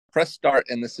Press start,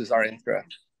 and this is our intro.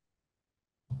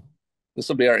 This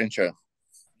will be our intro.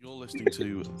 You're listening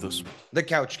to The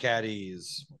Couch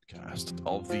Caddies podcast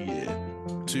of the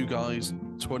year. Two guys,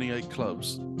 28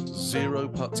 clubs, 0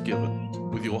 putts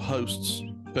given, with your hosts,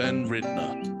 Ben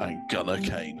Ridner and Gunnar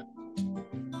Kane.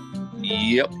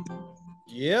 Yep.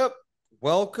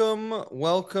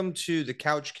 Welcome to the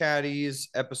Couch Caddies,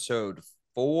 episode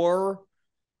 4.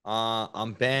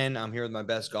 I'm Ben. I'm here with my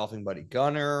best golfing buddy,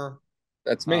 Gunnar.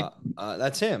 That's me.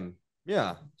 That's him.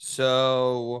 Yeah.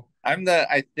 So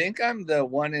I think I'm the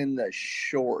one in the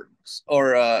shorts,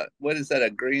 or what is that? A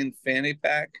green fanny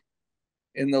pack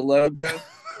in the logo?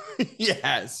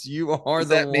 yes, you are Is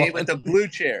the that one. me with the blue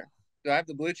chair? Do I have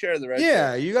the blue chair or the red chair?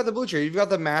 Yeah, you got the blue chair. You've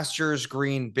got the Masters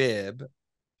green bib.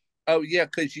 Oh yeah,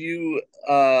 because you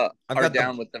are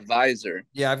down with the visor.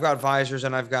 Yeah, I've got visors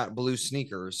and I've got blue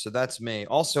sneakers, so that's me.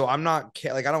 Also, I'm not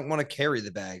I don't want to carry the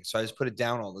bag, so I just put it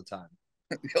down all the time.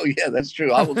 Oh yeah, that's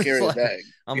true. I will carry the bag.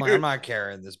 I'm not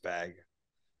carrying this bag.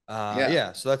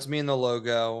 Yeah. So that's me in the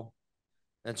logo.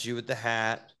 That's you with the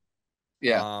hat.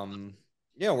 Yeah.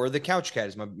 Yeah, we're the Couch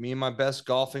Caddies. Me and my best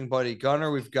golfing buddy Gunnar.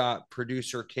 We've got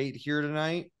producer Kate here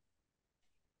tonight.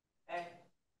 Hey.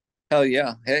 Hell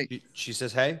yeah. Hey. She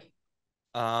says hey.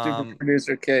 Super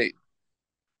producer Kate.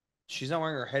 She's not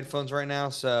wearing her headphones right now,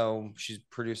 so she's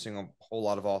producing a whole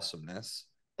lot of awesomeness.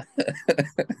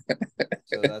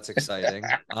 So that's exciting.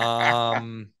 Yeah,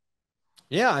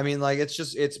 I mean, like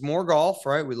it's more golf,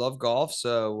 right? We love golf,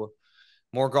 so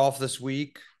more golf this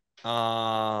week.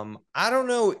 I don't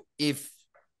know if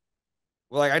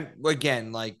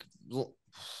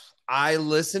I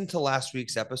listened to last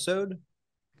week's episode.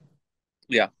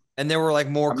 Yeah. And there were like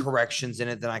more corrections in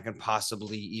it than I can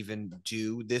possibly even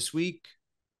do this week.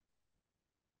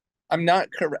 I'm not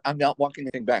walking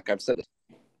anything back. I've said it.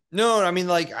 No, I mean,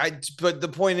 but the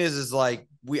point is like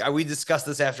we discussed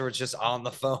this afterwards just on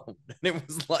the phone. And it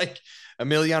was like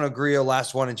Emiliano Grillo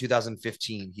last won in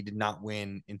 2015. He did not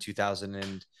win in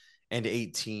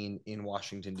 2018 in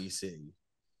Washington, D.C.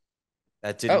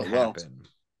 That didn't happen.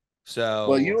 So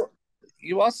well,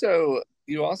 you also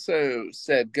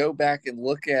said go back and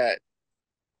look at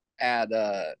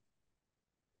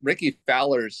Ricky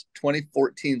Fowler's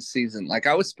 2014 season. Like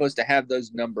I was supposed to have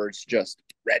those numbers just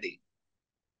ready.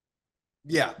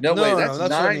 Yeah. No way. That's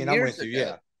what I mean. I'm with ago.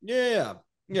 you. Yeah.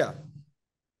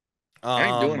 I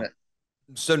ain't doing it.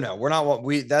 So no, we're not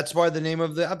that's why the name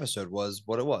of the episode was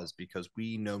what it was, because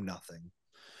we know nothing.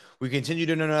 We continue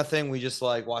to know nothing. We just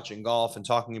like watching golf and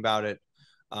talking about it.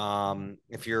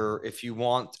 If you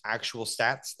want actual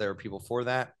stats, there are people for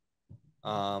that.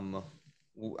 I'm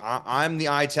the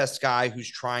eye test guy who's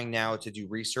trying now to do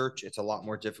research. It's a lot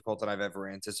more difficult than I've ever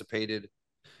anticipated.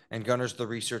 And Gunnar's the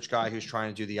research guy who's trying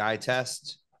to do the eye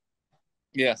test.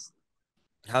 Yes.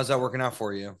 How's that working out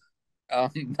for you?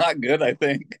 Not good, I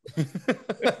think.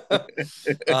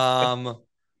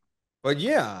 But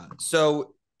yeah,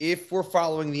 so if we're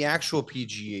following the actual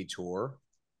PGA Tour,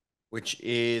 which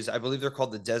is, I believe they're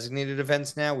called the designated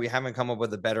events now. We haven't come up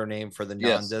with a better name for the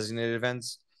non-designated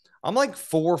events. I'm like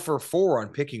 4 for 4 on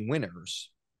picking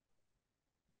winners.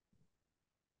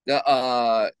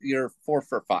 You're 4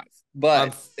 for 5,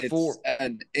 but it's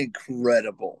an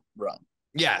incredible run.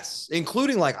 Yes,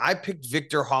 including like I picked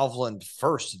Victor Hovland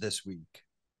first this week.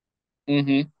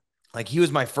 Mm-hmm. Like he was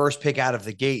my first pick out of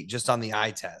the gate just on the eye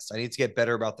test. I need to get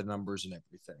better about the numbers and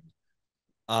everything.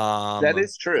 That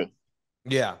is true.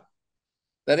 Yeah.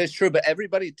 That is true, but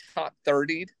everybody top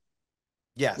 30'd.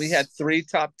 Yes. We had 3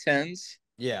 top 10s.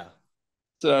 Yeah.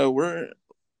 So we're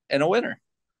in a winner.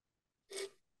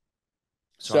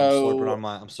 So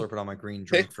I'm slurping on my green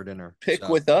drink for dinner. Pick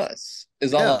with us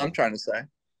is all I'm trying to say.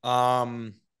 I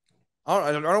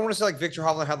don't want to say like Victor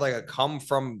Hovland had like a come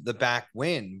from the back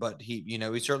win, but he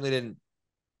certainly didn't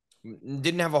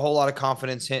have a whole lot of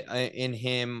confidence in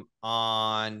him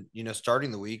on, starting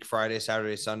the week, Friday,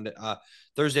 Saturday, Sunday,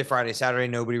 Thursday, Friday, Saturday.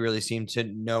 Nobody really seemed to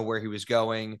know where he was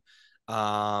going.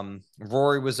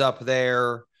 Rory was up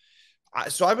there.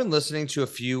 So I've been listening to a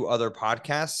few other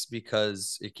podcasts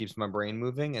because it keeps my brain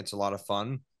moving. It's a lot of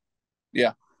fun.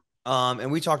 Yeah.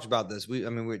 And we talked about this.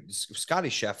 Scotty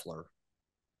Scheffler.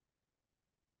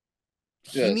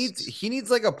 He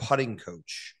needs like a putting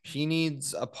coach. He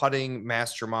needs a putting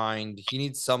mastermind. He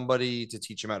needs somebody to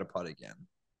teach him how to putt again.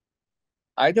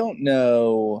 I don't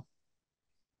know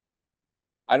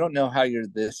how you're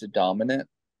this dominant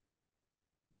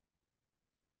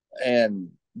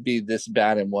and be this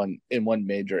bad in one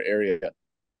major area.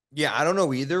 Yeah, I don't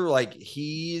know either. Like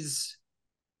he's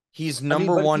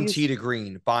number one tee to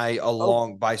green by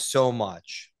so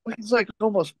much. He's like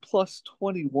almost plus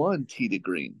 21 tee to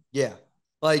green. Yeah.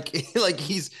 Like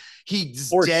he's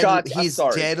Or dead. shots. I'm He's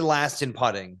sorry, dead last in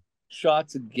putting.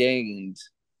 shots gained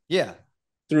Yeah.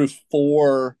 through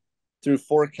four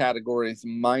categories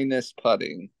minus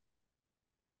putting.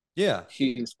 Yeah.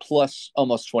 He's plus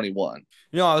almost 21.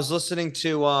 I was listening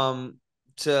to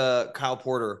Kyle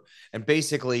Porter, and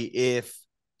basically if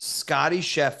Scotty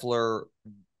Scheffler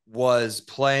was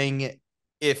playing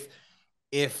if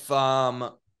if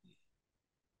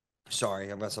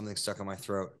sorry, I've got something stuck in my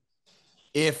throat.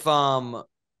 If Denny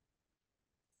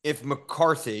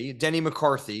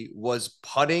McCarthy was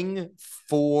putting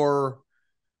for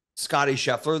Scotty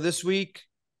Scheffler this week,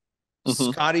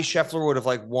 Mm-hmm. Scotty Scheffler would have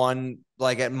like won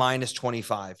like at minus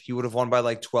 25. He would have won by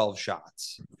like 12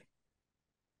 shots.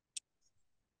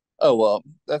 Oh well,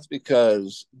 that's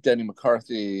because Denny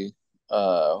McCarthy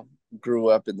uh, grew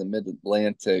up in the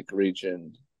Mid-Atlantic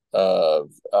region of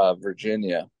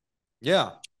Virginia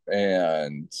Yeah.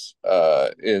 and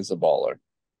is a baller.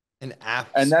 An And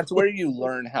absolute that's where you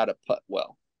learn how to putt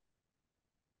well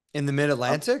in the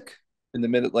mid-Atlantic? in the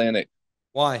Mid-Atlantic.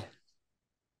 Why?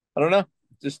 I don't know,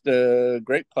 just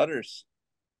great putters.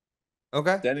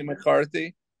 Okay. Denny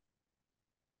McCarthy,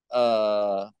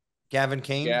 uh, Gavin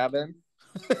Kane. Gavin,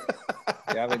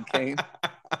 Gavin Kane.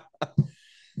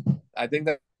 I think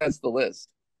that's the list.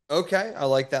 Okay, I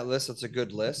like that list. That's a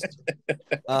good list.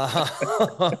 Uh,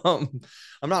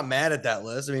 I'm not mad at that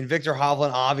list. I mean, Victor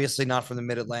Hovland, obviously not from the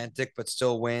Mid Atlantic, but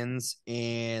still wins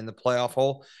in the playoff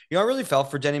hole. I really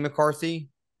felt for Denny McCarthy.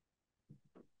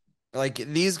 Like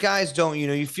these guys don't,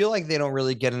 you feel like they don't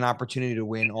really get an opportunity to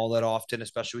win all that often,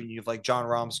 especially when you have like John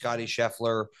Rahm, Scotty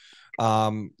Scheffler,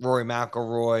 Rory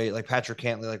McIlroy, like Patrick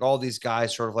Cantley, like all these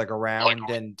guys sort of like around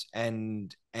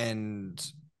and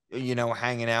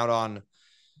hanging out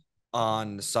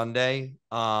on Sunday.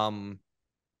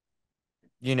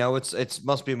 It's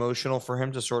must be emotional for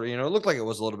him to sort of, it looked like it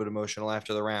was a little bit emotional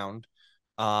after the round.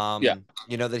 Yeah.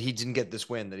 That he didn't get this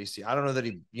win that I don't know that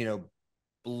he,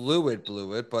 blew it,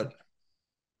 but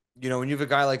when you have a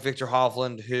guy like Victor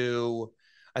Hovland who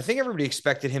I think everybody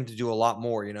expected him to do a lot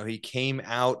more. He came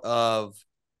out of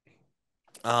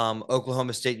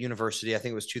Oklahoma State University, I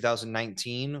think it was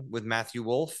 2019 with Matthew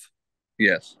Wolff.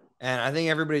 Yes. And I think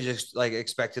everybody just like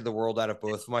expected the world out of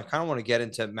both of them. I kind of want to get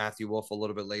into Matthew Wolff a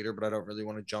little bit later, but I don't really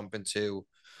want to jump into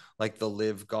like the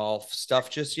live golf stuff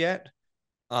just yet.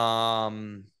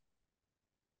 But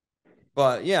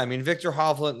yeah, I mean Victor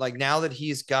Hovland, like now that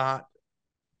he's got,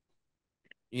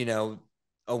 a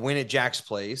win at Jack's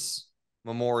Place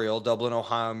Memorial, Dublin,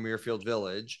 Ohio, Muirfield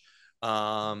Village,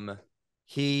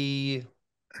 he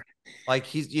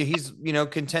he's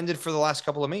contended for the last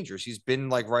couple of majors. He's been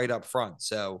like right up front,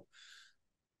 so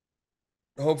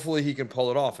hopefully he can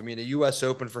pull it off. I mean, a U.S.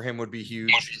 Open for him would be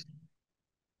huge.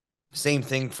 Same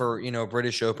thing for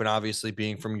British Open, obviously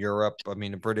being from Europe. I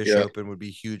mean, a British Yeah. Open would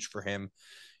be huge for him.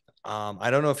 I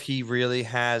don't know if he really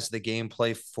has the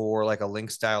gameplay for like a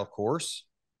link style course,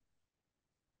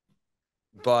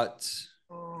 but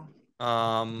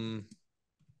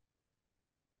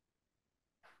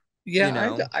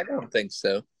Yeah, I don't think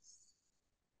so.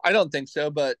 I don't think so,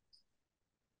 but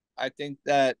I think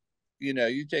that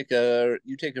you take a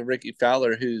Ricky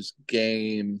Fowler whose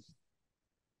game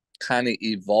kind of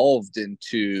evolved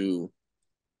into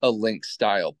a link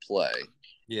style play.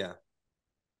 Yeah.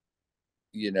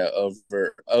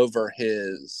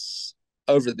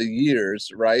 Over the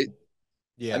years, right? I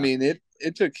Yeah. mean, it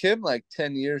took him like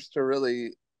 10 years to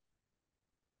really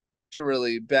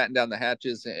batten down the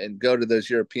hatches and go to those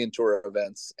European Tour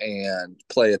events and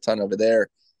play a ton over there.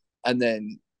 And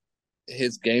then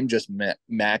his game just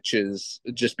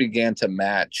began to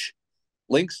match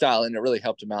link style, and it really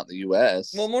helped him out in the Well,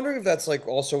 US. I'm wondering if that's like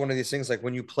also one of these things, like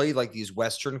when you play like these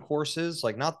Western courses,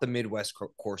 like not the Midwest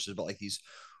courses, but like these,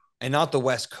 and not the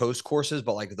West Coast courses,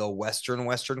 but like the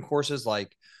Western courses,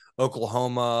 like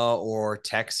Oklahoma or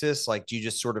Texas. Like, do you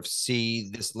just sort of see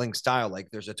this link style? Like,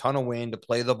 there's a ton of wind to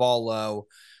play the ball low,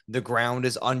 the ground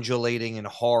is undulating and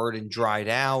hard and dried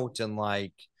out, and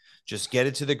like just get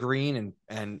it to the green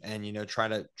and try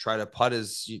to putt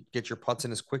as you get your putts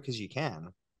in as quick as you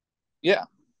can. Yeah.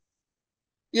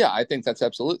 Yeah, I think that's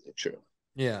absolutely true.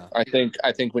 Yeah. I think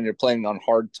when you're playing on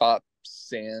hard top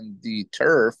sandy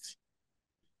turf,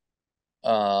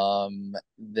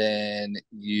 then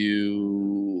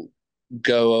you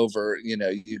go over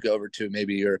to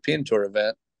maybe a European Tour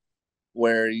event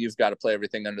where you've got to play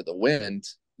everything under the wind.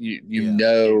 Yeah.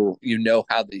 You know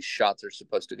how these shots are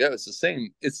supposed to go. It's the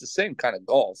same kind of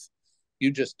golf. You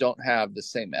just don't have the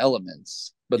same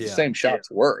elements, but the Yeah. same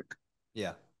shots work.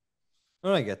 Yeah.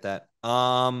 I get that.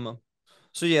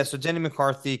 So Denny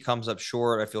McCarthy comes up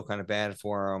short. I feel kind of bad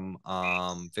for him.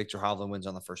 Victor Hovland wins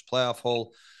on the first playoff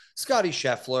hole. Scotty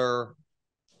Scheffler,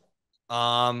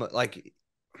 like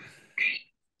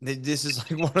this is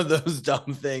like one of those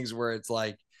dumb things where it's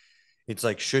like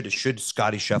should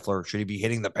Scotty Scheffler, should he be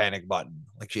hitting the panic button?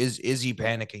 Like is he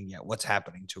panicking yet? What's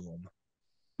happening to him?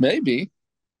 Maybe.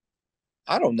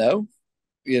 I don't know.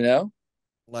 You know,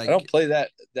 I don't Like, play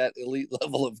that elite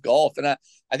level of golf, and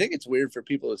I think it's weird for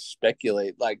people to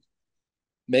speculate. Like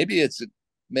maybe it's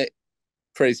a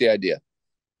crazy idea.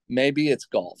 Maybe it's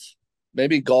golf.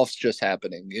 Maybe golf's just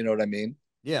happening. You know what I mean?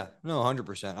 yeah, no,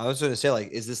 100%. I was going to say,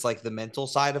 like, is this like the mental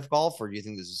side of golf, or do you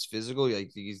think this is physical?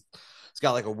 Like, he's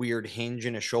got like a weird hinge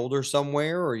in his shoulder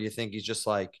somewhere, or you think he's just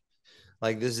like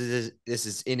this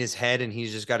is in his head, and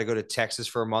he's just got to go to Texas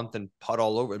for a month and putt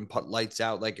all over and putt lights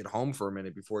out like at home for a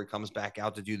minute before he comes back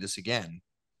out to do this again.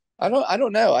 I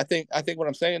don't know. I think what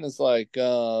I'm saying is like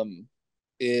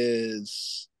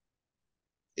is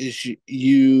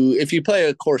you if you play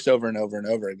a course over and over and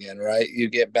over again, right? You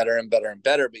get better and better and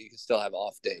better, but you can still have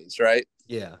off days, right?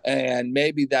 Yeah. And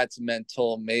maybe that's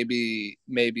mental, maybe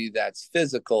that's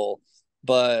physical,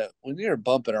 but when you're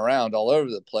bumping around all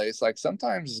over the place, like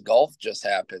sometimes golf just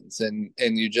happens and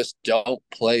you just don't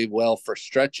play well for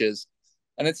stretches.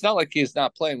 And it's not like he's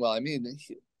not playing well. I mean,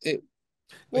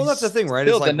 Well, that's the he's thing, right?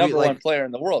 It's still the like we number one like, player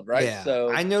in the world, right? yeah,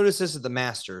 So I noticed this at the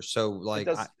Masters. So it like,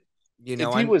 does. If he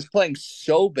I was playing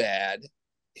so bad,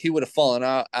 he would have fallen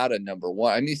out of number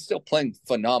one. I mean, he's still playing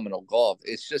phenomenal golf.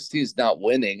 It's just he's not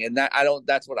winning, and that I don't.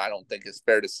 That's what I don't think is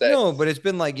fair to say. no, but it's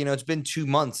been like, it's been 2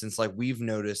 months since like we've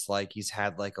noticed like he's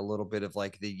had like a little bit of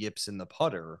like the yips in the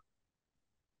putter.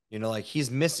 Like he's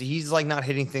missing, he's like not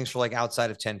hitting things for like outside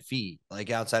of 10 feet,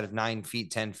 like outside of 9 feet,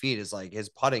 10 feet is like his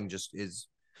putting just is,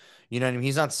 what I mean?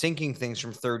 He's not sinking things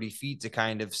from 30 feet to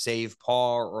kind of save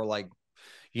par or like,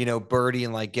 birdie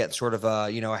and like get sort of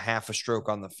a half a stroke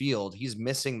on the field. He's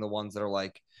missing the ones that are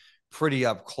like pretty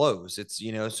up close. It's,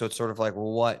 so it's sort of like,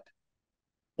 well, what?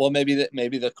 Well, maybe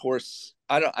the course.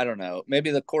 I don't know.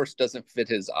 Maybe the course doesn't fit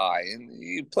his eye,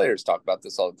 and players talk about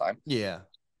this all the time. Yeah.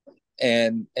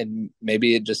 And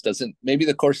maybe it just doesn't. Maybe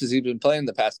the courses he's been playing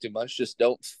the past 2 months just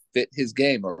don't fit his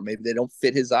game, or maybe they don't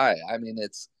fit his eye. I mean,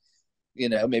 it's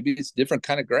maybe it's different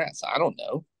kind of grass. I don't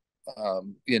know.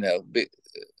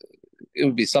 It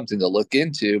would be something to look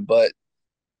into, but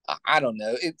I don't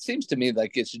know. It seems to me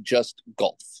like it's just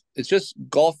golf. It's just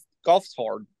golf. Golf's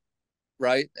hard,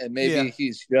 right? And Yeah. maybe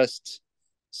he's just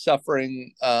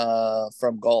suffering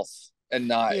from golf and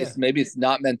not. Yeah. Maybe it's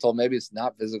not mental. Maybe it's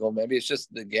not physical. Maybe it's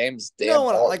just the game's damn No,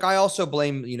 hard. like I also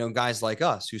blame, guys like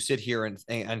us who sit here and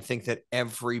think that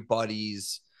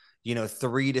everybody's,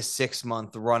 3 to 6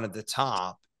 month run at the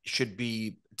top should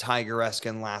be Tiger-esque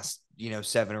and last,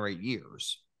 7 or 8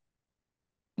 years.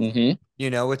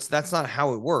 Mm-hmm. That's not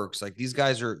how it works. Like these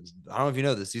guys are, I don't know if you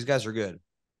know this, these guys are good.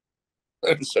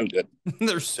 They're so good.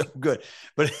 They're so good.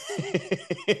 But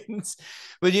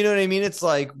but you know what I mean? It's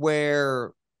like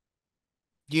where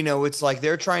it's like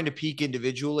they're trying to peak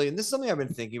individually. And this is something I've been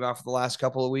thinking about for the last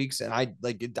couple of weeks. And I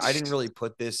didn't really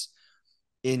put this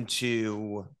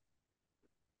into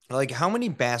like how many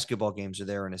basketball games are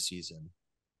there in a season?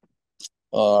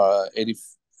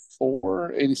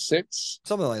 84, 86,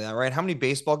 Something like that, right? How many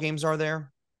baseball games are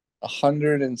there?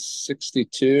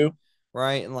 162.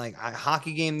 Right. And like a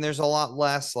hockey game, there's a lot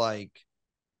less. Like,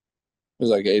 It was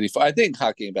like 85. I think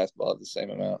hockey and basketball have the same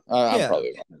amount. I'm yeah.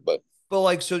 probably wrong, but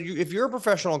like, so if you're a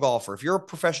professional golfer, if you're a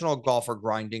professional golfer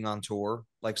grinding on tour,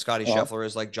 like Scotty Scheffler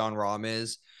is, like John Rahm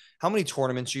is, how many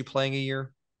tournaments are you playing a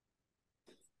year?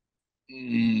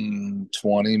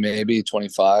 20, maybe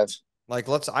 25. Like,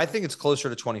 I think it's closer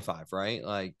to 25, right?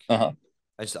 Like, Uh-huh.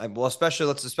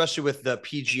 especially with the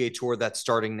PGA tour that's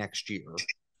starting next year.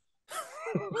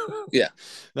 Yeah.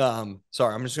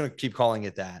 Sorry, I'm just going to keep calling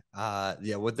it that.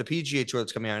 Yeah, with the PGA tour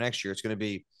that's coming out next year, it's going to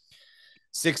be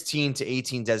 16 to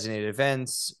 18 designated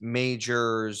events,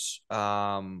 majors.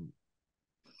 I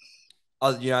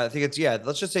think it's,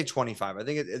 let's just say 25. I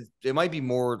think it might be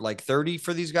more like 30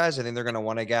 for these guys. I think they're going to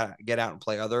want to get out and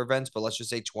play other events, but let's just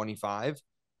say 25.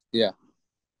 Yeah.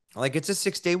 Like it's a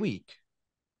 6-day week.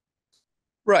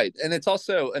 Right. And it's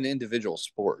also an individual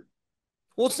sport.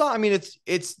 Well, it's not. I mean,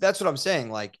 it's that's what I'm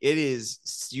saying. Like it is,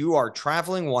 you are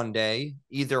traveling one day,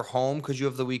 either home because you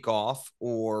have the week off,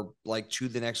 or like to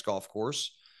the next golf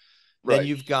course. Right. Then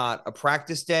you've got a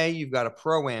practice day, you've got a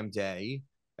pro-am day,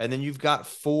 and then you've got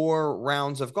 4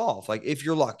 rounds of golf. Like if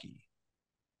you're lucky.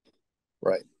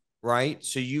 Right. Right.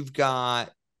 So you've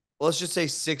got, let's just say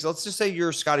 6. Let's just say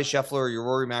you're Scotty Scheffler or you're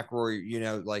Rory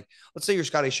McIlroy. Like let's say you're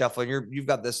Scotty Scheffler and you've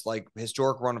got this like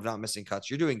historic run of not missing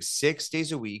cuts. You're doing 6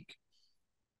 days a week.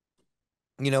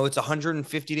 it's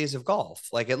 150 days of golf,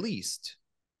 like at least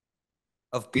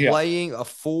of Yeah, playing a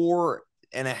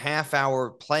 4.5 hour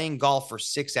playing golf for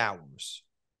 6 hours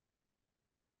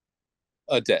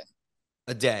a day.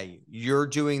 a day. You're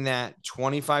doing that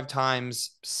 25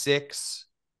 times six.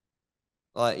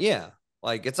 Yeah.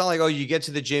 Like it's not like, oh, you get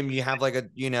to the gym, you have like an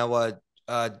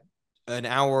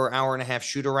hour and a half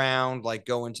shoot around, like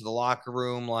go into the locker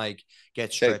room, like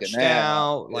get Take a stretched nap.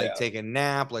 out, like Yeah, take a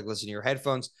nap, like listen to your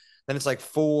headphones. Then it's like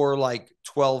four like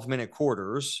 12-minute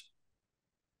quarters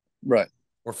right.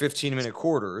 or 15-minute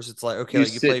quarters. It's like, okay, You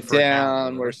like you play sit for an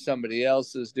down where hour. somebody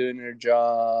else is doing their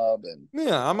job, and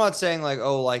Yeah, I'm not saying like,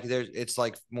 oh, like there's it's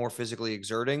like more physically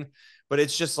exerting, but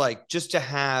it's just like just to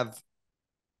have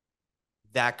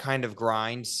that kind of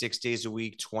grind 6 days a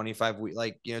week, 25 week,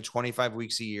 25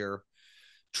 weeks a year,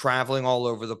 traveling all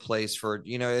over the place for,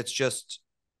 it's just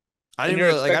and you're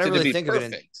I didn't expected to really be think of it.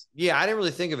 And perfect. yeah, I didn't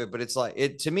really think of it, but it's like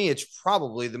it to me, it's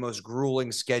probably the most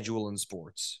grueling schedule in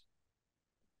sports.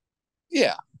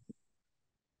 Yeah,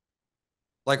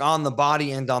 Like on the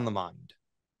body and on the mind.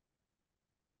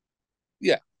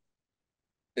 yeah,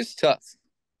 it's tough.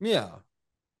 Yeah.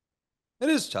 It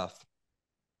is tough.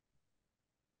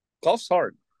 Golf's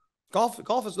hard. Golf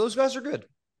is those guys are good.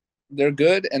 They're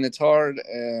good, and it's hard,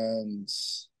 and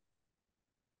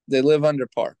they live under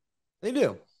par. They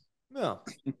do. Yeah.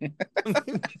 Do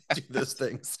those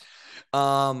things.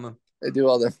 Um, They do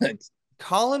all their things.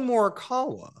 Colin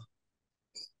Morikawa,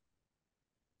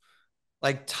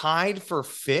 like tied for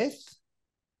fifth,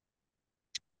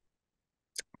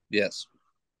 Yes,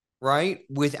 right?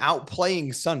 Without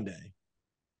playing Sunday.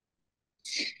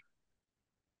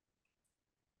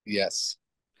 yes.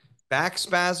 Back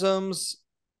spasms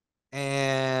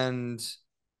and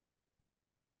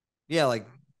yeah, like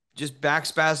just back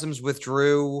spasms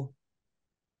withdrew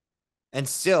and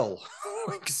still,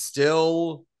 like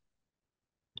T5.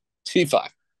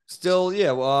 still,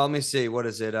 yeah. Well, let me see. What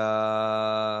is it? Nope,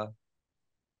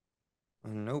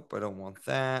 I don't want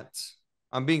that.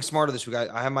 I'm being smarter this week.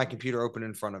 I have my computer open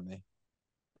in front of me.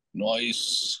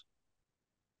 Nice.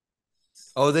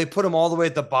 Oh, they put him all the way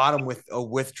at the bottom with a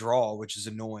withdrawal, which is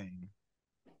annoying.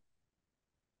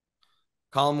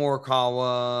 Colin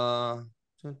Morikawa,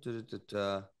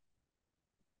 212.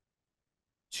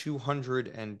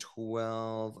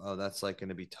 Oh, that's like going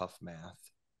to be tough math.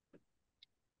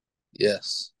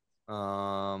 Yes.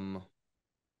 Where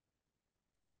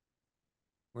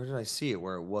did I see it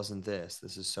where it wasn't this?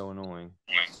 This is so annoying.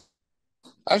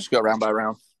 I just go round by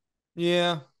round.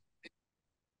 Yeah.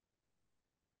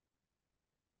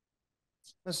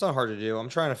 That's not hard to do. I'm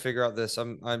trying to figure out this.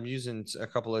 I'm using a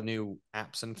couple of new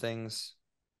apps and things,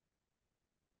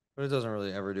 but it doesn't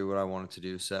really ever do what I want it to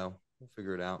do, so we'll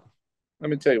figure it out. Let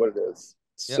me tell you what it is.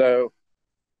 Yep.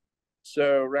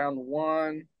 So round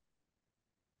one,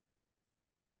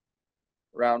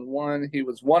 he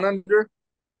was 1 under.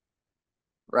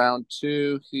 Round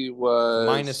two, he was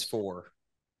 -4.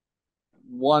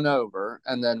 1 over,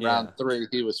 and then round Yeah. three,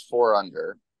 he was 4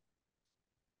 under,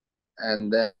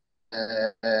 and then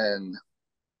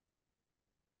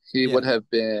he Yeah. would have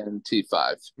been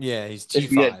T5 Yeah, he's if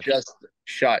he had T5. just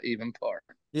shot even par.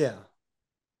 Yeah.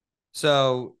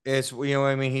 So it's what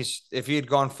I mean. He's if he had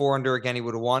gone 4 under again, he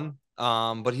would have won.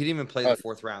 But he didn't even play the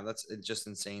fourth round. That's just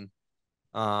insane.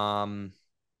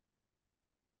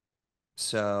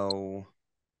 So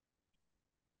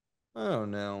I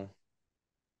don't know.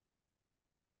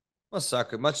 Must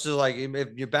suck. Much as like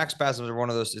if your back spasms are one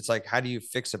of those, it's like how do you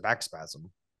fix a back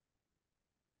spasm?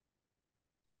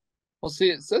 Well,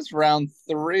 see, it says round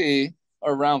three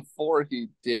or round four he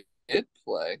did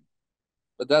play,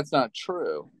 but that's not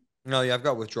true. No, yeah, I've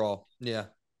got withdrawal. Yeah.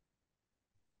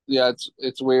 Yeah,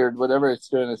 it's weird. Whatever it's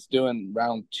doing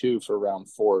round two for round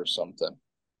four or something.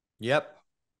 Yep.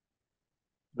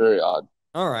 Very odd.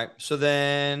 All right. So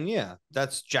then, yeah,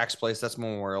 that's Jack's place. That's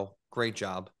Memorial. Great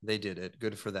job. They did it.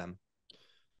 Good for them.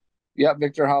 Yeah,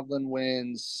 Victor Hovland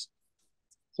wins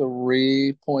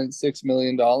 $3.6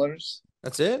 million.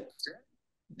 That's it.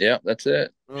 Yeah, that's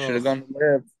it. Should have gone to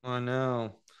live. I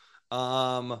know.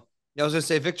 I was gonna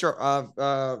say Victor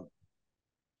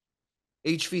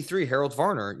HV3 Harold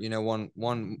Varner,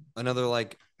 won another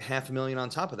like $500,000 on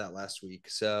top of that last week.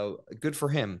 So good for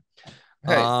him.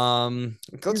 Hey,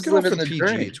 let's get off the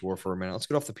PGA Tour for a minute. Let's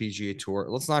get off the PGA Tour.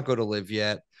 Let's not go to live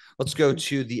yet. Let's go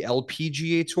to the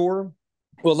LPGA Tour.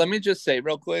 Well, let me just say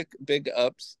real quick, big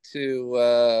ups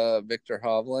to Victor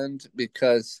Hovland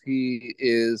because he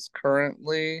is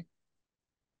currently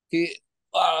he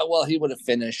would have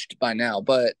finished by now,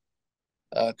 but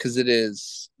because it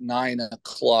is 9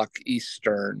 o'clock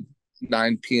Eastern,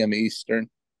 9 p.m. Eastern.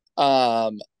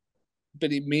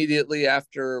 but immediately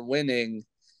after winning,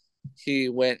 he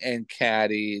went and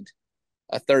caddied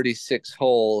a 36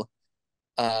 hole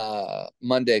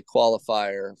Monday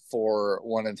qualifier for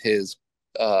one of his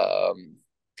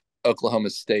Oklahoma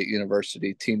State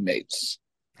University teammates.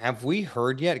 Have we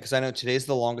heard yet? Because I know today's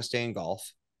the longest day in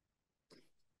golf.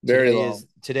 Very long.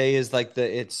 Today is like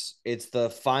it's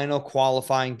the final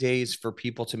qualifying days for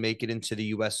people to make it into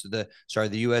the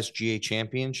the USGA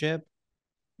championship.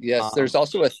 Yes, there's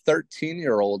also a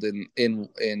 13-year-old in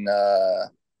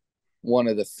one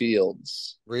of the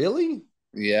fields. Really?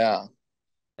 Yeah.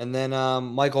 And then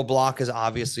Michael Block is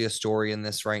obviously a story in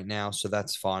this right now, so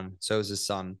that's fun. So is his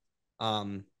son.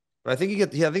 But I think he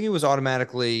gets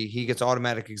automatic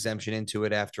exemption into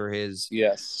it after his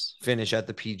finish at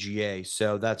the PGA.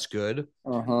 So that's good.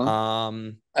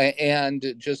 And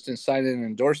just signed an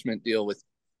endorsement deal with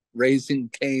Raising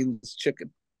Cane's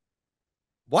Chicken.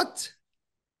 What?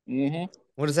 Mm-hmm.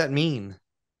 What does that mean?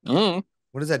 Mm-hmm.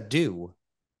 What does that do?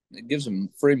 It gives them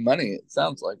free money, it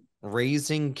sounds like.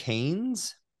 Raising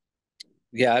Cane's?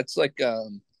 Yeah, it's like a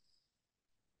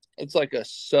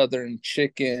southern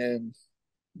chicken.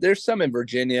 There's some in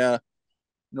Virginia,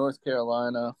 North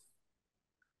Carolina.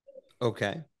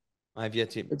 Okay. I've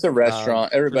yet to. It's a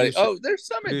restaurant. Everybody. There's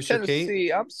some in Tennessee.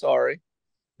 Kate? I'm sorry.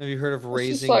 Have you heard of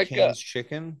Raising Cane's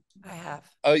Chicken? I have.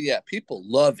 Oh yeah, people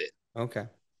love it. Okay.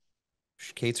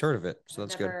 Kate's heard of it, so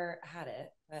that's good. I've never had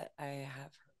it, but I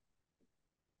have.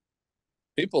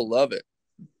 People love it.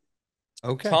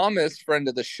 Okay. Thomas, friend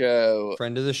of the show,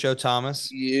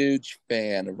 Thomas. Huge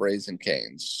fan of Raising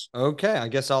Cane's. Okay, I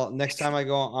guess next time I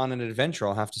go on an adventure,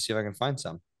 I'll have to see if I can find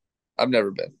some. I've never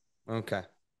been. Okay.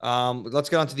 Let's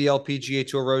get on to the LPGA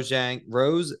Tour. Rose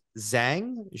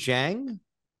Zhang.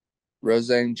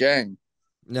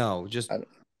 No, just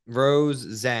Rose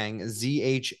Zhang.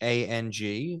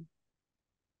 Zhang.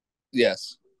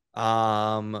 Yes.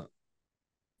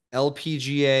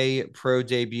 LPGA pro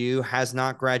debut, has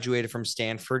not graduated from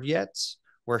Stanford yet,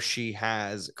 where she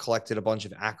has collected a bunch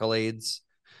of accolades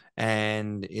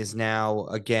and is now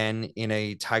again in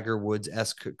a Tiger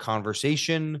Woods-esque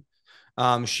conversation.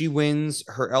 She wins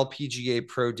her LPGA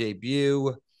pro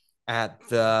debut at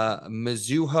the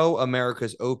Mizuho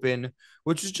Americas Open,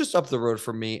 which is just up the road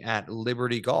from me at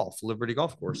Liberty Golf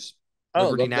Course.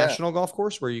 Liberty National Golf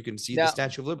Course, where you can see the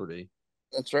Statue of Liberty.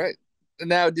 That's right.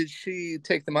 Now, did she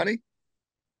take the money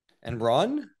and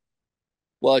run?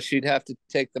 Well, she'd have to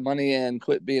take the money and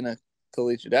quit being a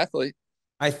collegiate athlete.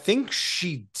 I think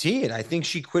she did. I think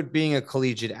she quit being a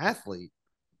collegiate athlete.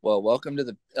 Well, welcome to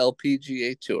the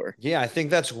LPGA Tour. Yeah, I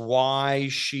think that's why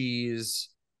it's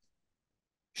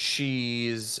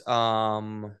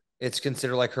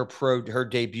considered like her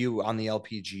debut on the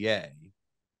LPGA.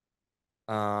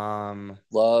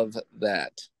 Love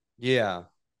that. Yeah.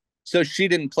 So she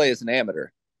didn't play as an amateur.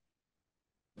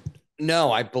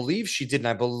 No, I believe she didn't.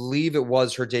 I believe it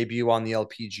was her debut on the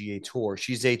LPGA Tour.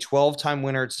 She's a 12-time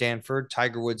winner at Stanford.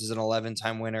 Tiger Woods is an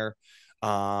 11-time winner,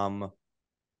 along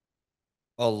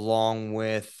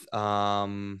with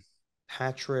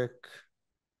Patrick.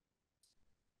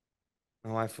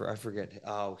 Oh, I forget.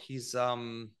 Oh, he's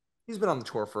been on the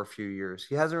tour for a few years.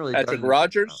 He hasn't really Patrick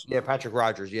Rogers. Yeah, Patrick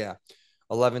Rogers. Yeah,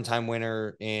 11-time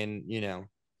winner in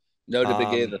Nota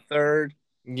Begay the third.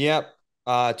 Yep.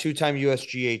 2-time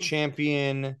USGA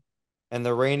champion and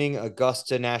the reigning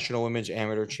Augusta National Women's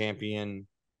Amateur champion.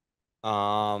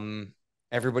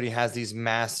 Everybody has these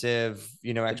massive,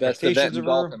 expectations of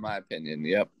her. In my opinion.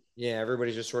 Yep. Yeah,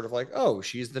 everybody's just sort of like, oh,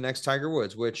 she's the next Tiger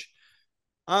Woods, which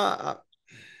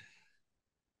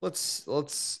let's hold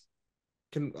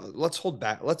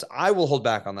back. I will hold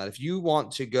back on that. If you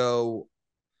want to go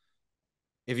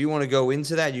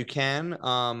into that, you can.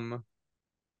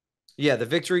 Yeah, the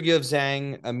victory gives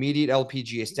Zhang immediate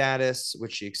LPGA status,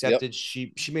 which she accepted. Yep.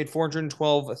 She made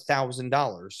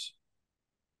 $412,000.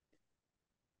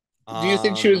 Do you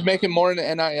think she was making more in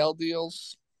the NIL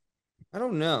deals? I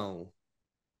don't know.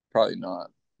 Probably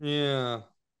not. Yeah.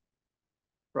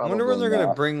 Probably I wonder when they're going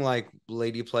to bring like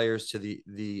lady players to the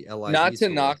LIV Not to tour.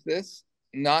 knock this,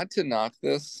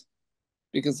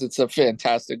 because it's a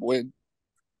fantastic win.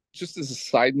 Just as a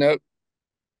side note,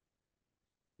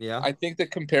 yeah, I think the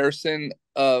comparison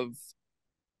of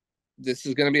this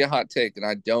is going to be a hot take, and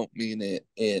I don't mean it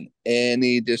in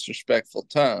any disrespectful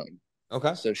tone.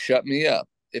 Okay. So shut me up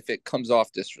if it comes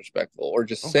off disrespectful, or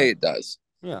just say it does.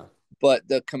 Yeah. But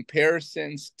the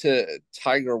comparisons to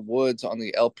Tiger Woods on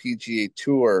the LPGA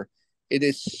Tour, it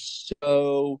is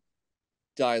so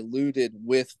diluted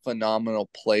with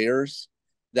phenomenal players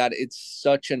that it's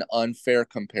such an unfair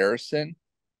comparison.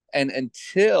 And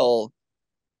until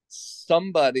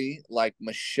somebody like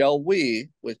Michelle Wie,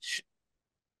 which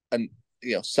an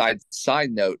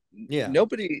side note, Yeah.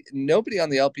 nobody on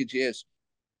the LPGA has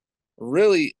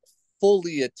really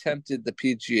fully attempted the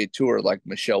PGA Tour like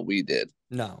Michelle Wie did.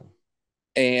 No.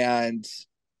 And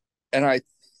I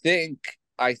think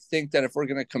that if we're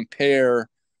going to compare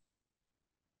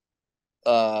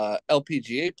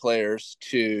LPGA players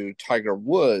to Tiger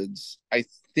Woods, I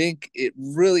think it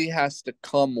really has to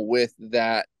come with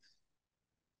that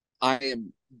I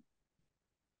am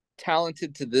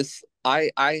talented to this.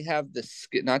 I have the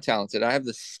skill, not talented. I have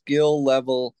the skill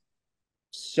level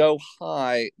so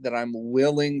high that I'm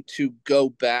willing to go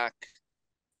back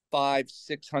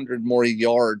 500-600 more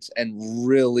yards and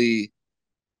really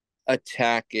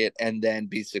attack it and then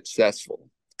be successful.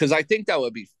 Because I think that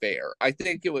would be fair. I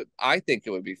think it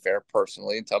would be fair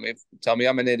personally. And tell me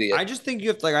I'm an idiot. I just think you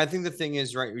have to, like, I think the thing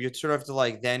is, right, you sort of have to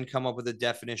like then come up with a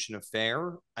definition of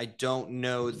fair. I don't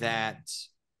know that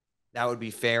would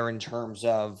be fair in terms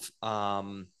of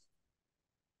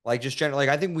like just generally,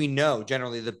 like I think we know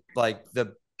generally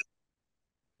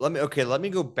let me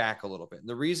go back a little bit.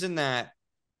 The reason that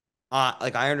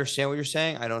like I understand what you're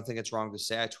saying. I don't think it's wrong to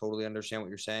say. I totally understand what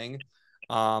you're saying.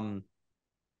 But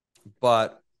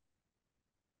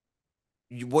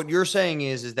what you're saying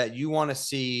is that you want to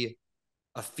see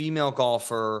a female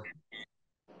golfer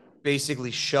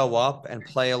basically show up and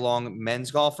play along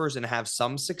men's golfers and have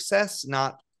some success,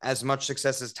 not as much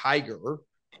success as Tiger,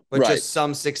 but Right. just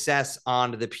some success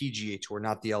on the PGA Tour,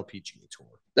 not the LPGA Tour.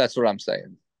 That's what I'm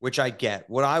saying. Which I get.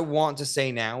 What I want to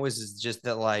say now is just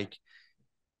that, like,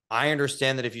 I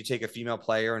understand that if you take a female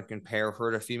player and compare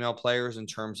her to female players in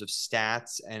terms of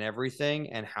stats and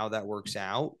everything and how that works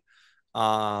out,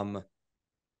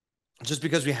 just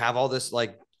because we have all this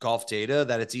like golf data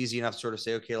that it's easy enough to sort of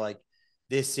say, okay, like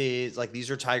this is like, these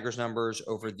are Tiger's numbers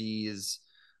over these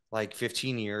like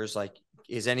 15 years. Like,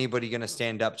 is anybody going to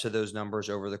stand up to those numbers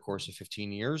over the course of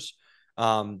 15 years?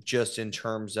 Just in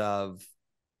terms of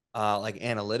like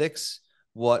analytics,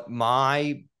 what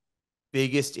my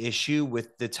biggest issue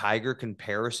with the Tiger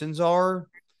comparisons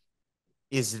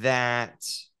is that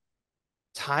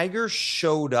Tiger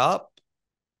showed up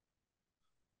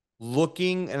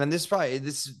looking, and this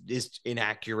is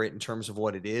inaccurate in terms of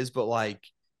what it is, but like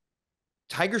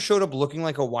Tiger showed up looking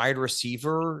like a wide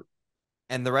receiver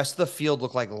and the rest of the field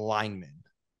looked like linemen.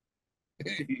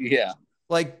 Yeah.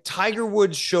 Like Tiger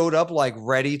Woods showed up like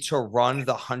ready to run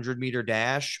the 100-meter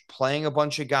dash, playing a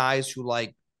bunch of guys who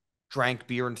like drank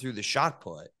beer and threw the shot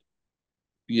put.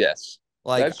 Yes.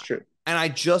 Like, that's true. And I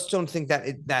just don't think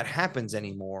that happens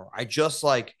anymore. I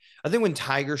think when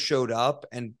Tiger showed up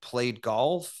and played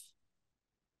golf,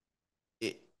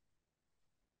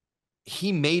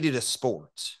 he made it a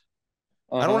sport.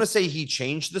 I don't want to say he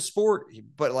changed the sport,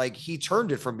 but like he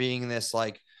turned it from being this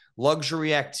like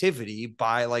luxury activity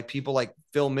by like people like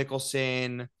Phil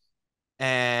Mickelson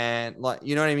and like,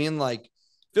 you know what I mean? Like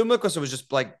Phil Mickelson was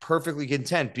just like perfectly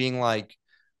content being like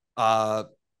a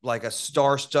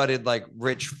star-studded like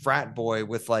rich frat boy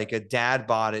with like a dad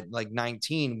bod at like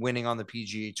 19 winning on the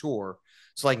PGA Tour.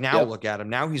 So like now look at him.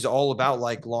 Now he's all about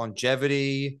like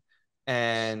longevity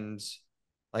and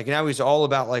like now he's all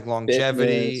about like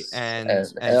longevity and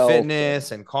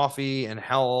fitness and coffee and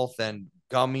health and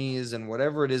gummies and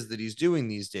whatever it is that he's doing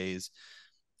these days.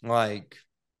 Like,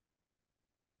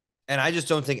 and I just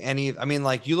don't think I mean,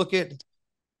 like you look at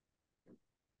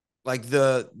like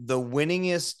the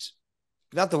winningest,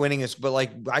 not the winningest, but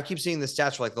like I keep seeing the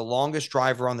stats for like the longest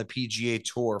driver on the PGA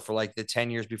Tour for like the 10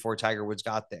 years before Tiger Woods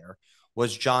got there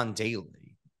was John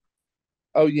Daly.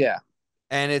 Oh yeah.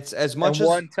 And it's as much and as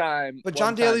one time, but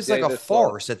John Daly's like a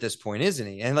farce at this point, isn't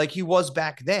he? And like he was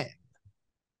back then.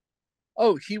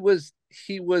 Oh, he was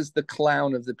the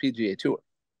clown of the PGA Tour.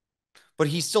 But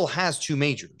he still has 2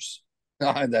 majors.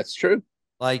 That's true.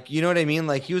 Like, you know what I mean?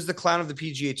 Like he was the clown of the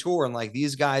PGA Tour, and like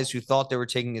these guys who thought they were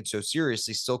taking it so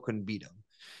seriously still couldn't beat him.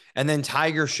 And then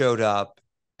Tiger showed up,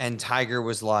 and Tiger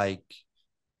was like,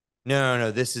 no,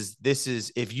 this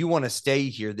is if you want to stay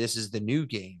here, this is the new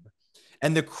game.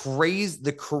 And the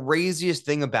craziest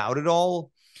thing about it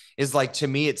all is like, to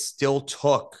me, it still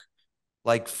took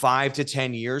like 5 to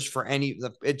 10 years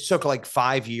it took like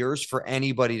 5 years for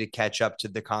anybody to catch up to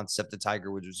the concept that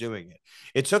Tiger Woods was doing it.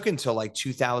 It took until like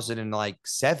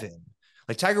 2007.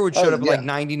 Like Tiger Woods showed up in like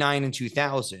 99 and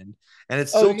 2000. And it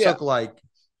still took like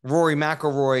Rory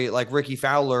McIlroy, like Ricky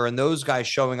Fowler and those guys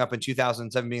showing up in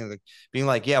 2007 being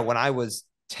like, yeah, when I was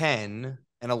 10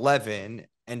 and 11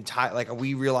 and like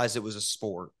we realized it was a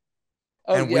sport.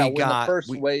 And when the first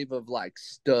wave of like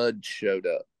studs showed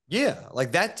up. Yeah,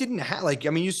 like that didn't have like,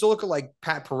 I mean, you still look at like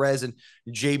Pat Perez and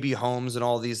JB Holmes and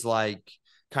all these like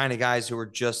kind of guys who were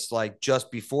just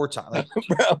before time. Like,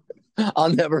 bro, I'll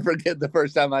never forget the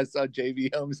first time I saw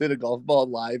JV Holmes hit a golf ball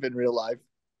live in real life,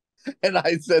 and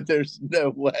I said, "There's no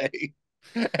way."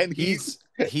 And he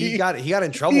he got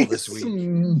in trouble he this week.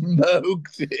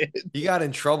 smoked it. He got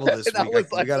in trouble this And I week. was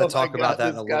We like, got to "Oh my talk about god, that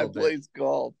in this a guy little bit. plays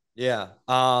golf." Yeah.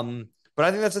 But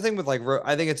I think that's the thing with like,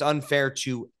 I think it's unfair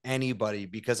to anybody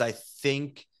because I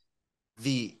think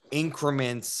the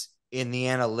increments in the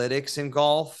analytics in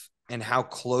golf and how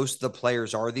close the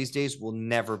players are these days will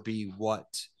never be what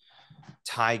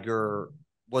Tiger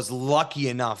was lucky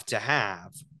enough to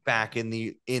have back in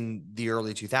the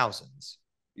early 2000s.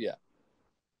 Yeah.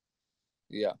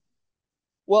 Yeah.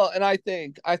 Well, and I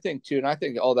think too, and I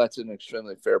think that's an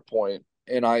extremely fair point.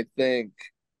 And I think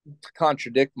to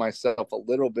contradict myself a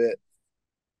little bit,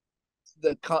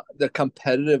 the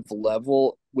competitive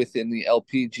level within the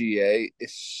LPGA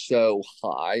is so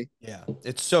high. Yeah,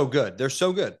 it's so good. They're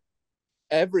so good.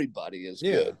 Everybody is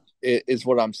good. Is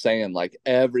what I'm saying. Like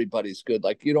everybody's good.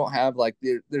 Like you don't have like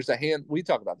there's a hand. We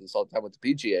talk about this all the time with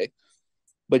the PGA,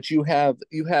 but you have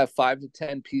 5 to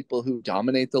 10 people who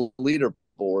dominate the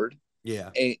leaderboard.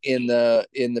 Yeah. In the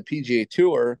PGA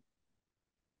Tour,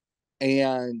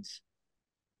 and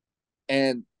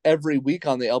every week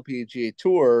on the LPGA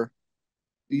Tour,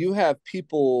 you have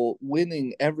people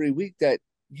winning every week that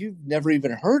you've never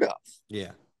even heard of.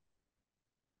 Yeah.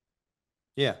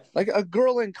 Yeah. Like a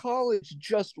girl in college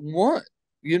just won.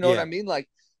 You know what I mean? Like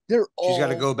they're all. She's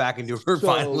got to go back and do her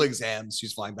final exams.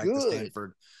 She's flying back to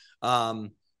Stanford.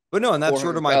 But no, and that's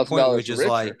sort of my point, which is richer.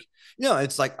 Like,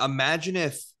 it's like imagine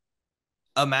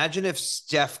if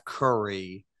Steph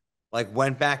Curry like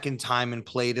went back in time and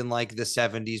played in like the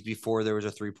 70s before there was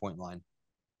a 3-point line.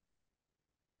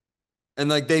 And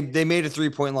like they made a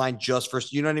 3-point line just for,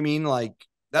 you know what I mean? Like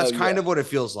that's kind of what it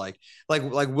feels like.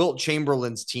 Like Wilt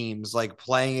Chamberlain's teams like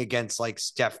playing against like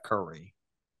Steph Curry.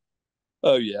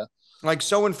 Oh yeah. Like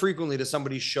so infrequently does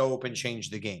somebody show up and change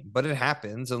the game, but it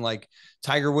happens. And like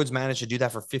Tiger Woods managed to do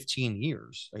that for 15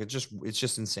 years. Like it's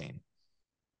just insane.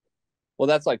 Well,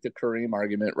 that's like the Kareem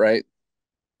argument, right?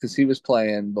 Because he was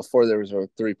playing before there was a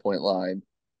 3-point line,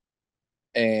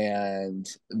 and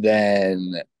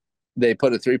then they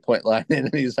put a 3-point line in,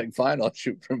 and he's like, "Fine, I'll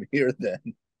shoot from here." Then,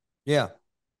 yeah.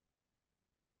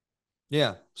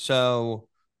 So,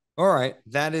 all right,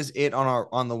 that is it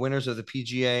on the winners of the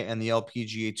PGA and the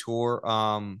LPGA Tour.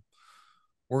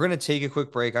 We're gonna take a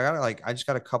quick break. I just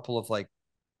got a couple of like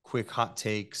quick hot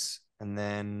takes, and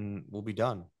then we'll be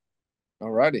done.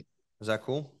 All righty. Is that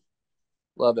cool?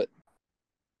 Love it.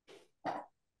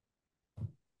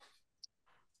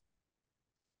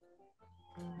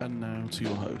 And now to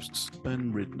your hosts,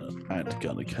 Ben Ridner and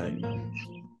Gunnar Kane.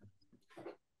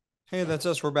 Hey, that's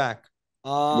us. We're back.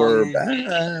 We're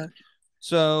back.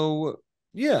 So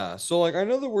yeah, so like I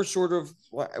know that we're sort of,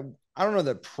 I don't know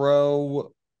that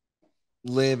pro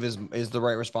live is the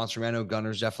right response for me. I know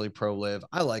Gunner's definitely pro live.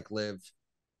 I like live.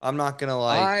 I'm not gonna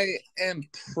like. I am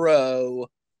pro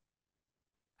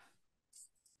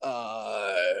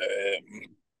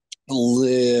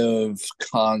live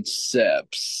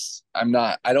concepts. I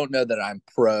don't know that I'm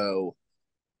pro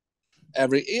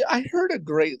I heard a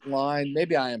great line.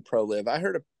 Maybe I am pro live. I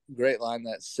heard a great line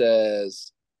that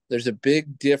says there's a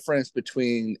big difference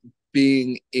between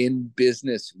being in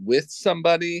business with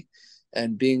somebody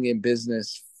and being in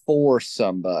business for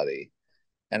somebody.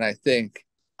 And I think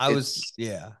I was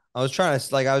trying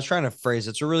to phrase,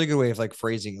 it's a really good way of like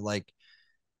phrasing it. Like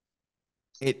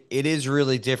it is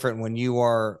really different when you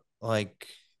are like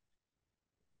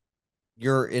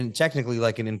you're in technically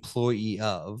like an employee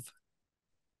of.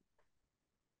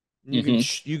 You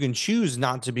can choose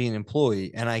not to be an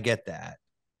employee, and I get that.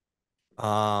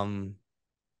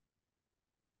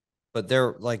 But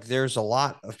there's a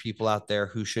lot of people out there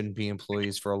who shouldn't be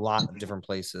employees for a lot of different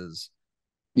places.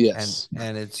 Yes.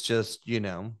 And it's just,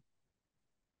 I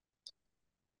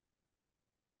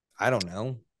don't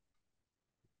know.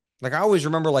 Like I always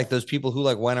remember like those people who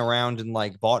like went around and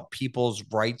like bought people's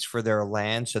rights for their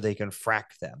land so they can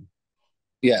frack them.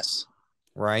 Yes.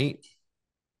 Right?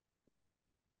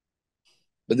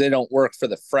 But they don't work for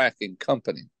the fracking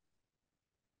company.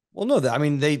 Well, no, I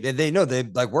mean they know they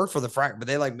like work for the frack, but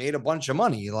they like made a bunch of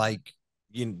money, like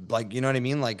you know what I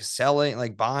mean, like selling,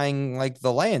 like buying like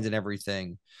the land and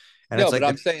everything. And no, it's but like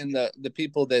I'm saying the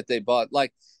people that they bought,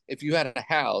 like if you had a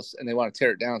house and they want to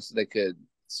tear it down so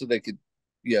they could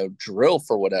drill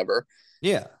for whatever.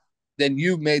 Yeah. Then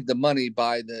you made the money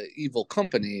by the evil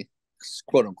company,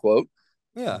 quote unquote.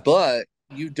 Yeah. But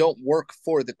you don't work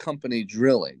for the company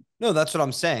drilling. No, that's what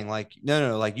I'm saying. Like,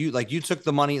 no, like you took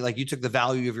the money, like you took the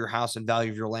value of your house and value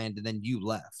of your land, and then you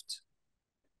left.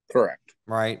 Correct.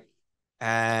 Right.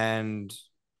 And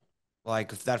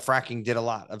Like if that fracking did a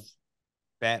lot of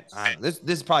bad. I don't know. This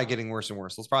is probably getting worse and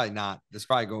worse. Let's probably not. We're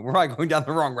probably going down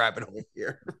the wrong rabbit hole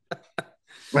here.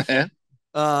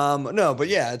 No, but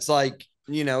yeah, it's like,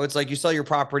 it's like you sell your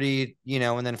property,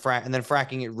 and then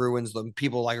fracking it ruins them.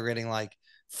 People like are getting like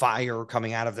fire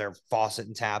coming out of their faucet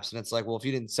and taps. And it's like, well, if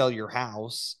you didn't sell your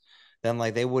house, then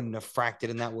like they wouldn't have fracked it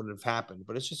and that wouldn't have happened.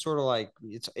 But it's just sort of like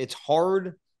it's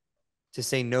hard to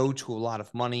say no to a lot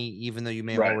of money, even though you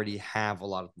may already have a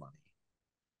lot of money.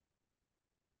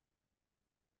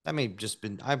 That may have just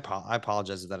been, I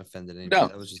apologize if that offended anybody. No.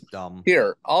 That was just dumb.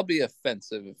 Here, I'll be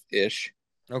offensive-ish.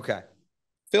 Okay.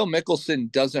 Phil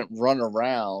Mickelson doesn't run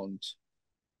around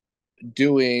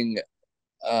doing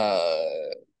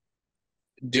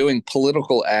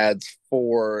political ads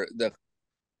for the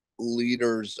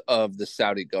leaders of the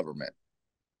Saudi government.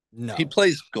 No. He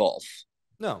plays golf.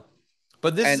 No.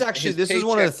 But this is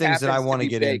one of the things that I want to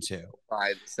get into.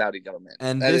 By the Saudi government.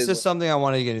 And this is something I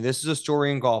want to get into. This is a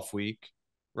story in Golf Week,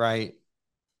 right?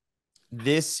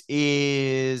 This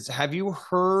is, have you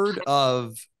heard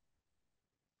of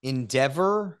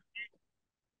Endeavor?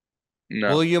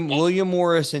 No. William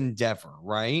Morris Endeavor,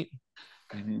 right?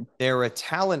 Mm-hmm. They're a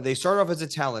talent. They started off as a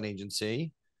talent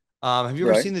agency. Have you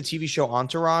ever seen the TV show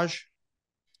Entourage?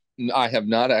 I have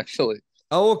not actually.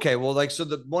 Oh, okay. Well, like, so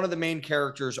one of the main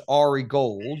characters, Ari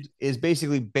Gold, is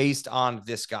basically based on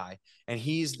this guy, and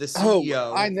he's the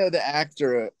CEO. Oh, I know the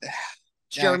actor.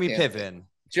 Jeremy Piven.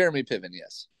 Jeremy Piven,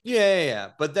 yes. Yeah.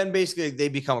 But then basically they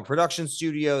become a production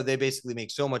studio. They basically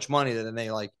make so much money that then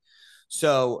they like,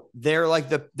 so they're like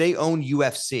they own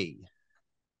UFC.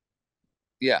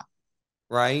 Yeah.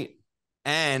 Right.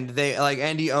 And they like,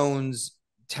 Andy owns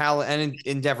Talent, and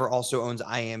Endeavor also owns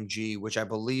IMG, which I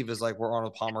believe is like where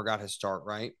Arnold Palmer got his start,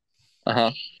 right?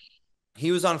 Uh-huh.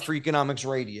 He was on Freakonomics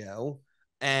Radio,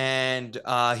 and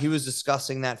he was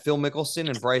discussing that Phil Mickelson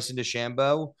and Bryson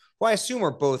DeChambeau, who I assume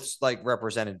are both like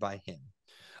represented by him.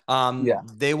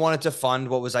 They wanted to fund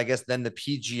what was, I guess, then the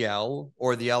PGL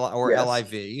or the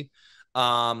LIV,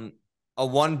 a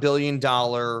 $1 billion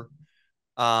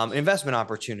investment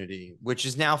opportunity, which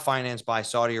is now financed by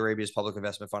Saudi Arabia's public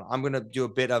investment fund. I'm going to do a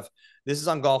bit of this is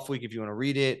on Golf Week if you want to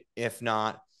read it. If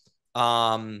not,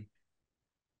 the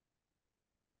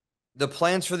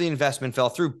plans for the investment fell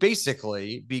through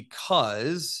basically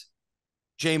because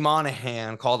Jay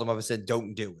Monahan called him up and said,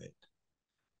 don't do it.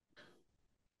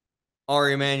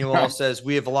 Ari Emanuel says,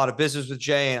 we have a lot of business with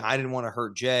Jay, and I didn't want to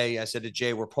hurt Jay. I said to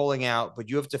Jay, we're pulling out, but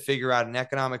you have to figure out an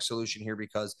economic solution here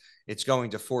because it's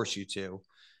going to force you to.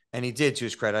 And he did, to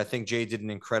his credit. I think Jay did an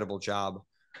incredible job.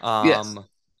 Yes,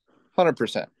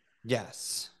 100%.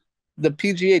 Yes. The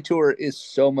PGA Tour is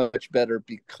so much better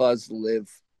because LIV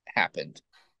happened.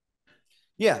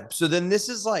 Yeah. So then this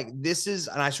is,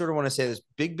 and I sort of want to say this,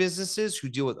 big businesses who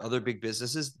deal with other big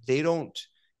businesses, they don't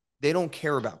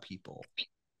care about people.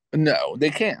 No,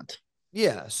 they can't.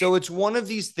 Yeah. So it's one of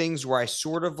these things where I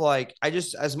sort of like,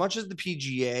 as much as the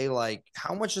PGA, like,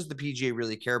 how much does the PGA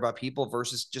really care about people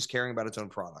versus just caring about its own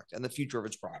product and the future of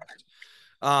its product?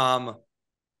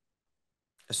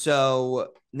 So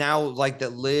now, like,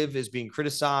 that LIV is being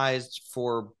criticized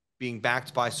for being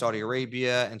backed by Saudi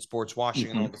Arabia and sports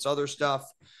washing and all this other stuff.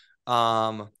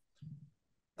 Ari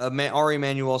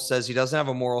Emanuel says he doesn't have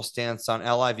a moral stance on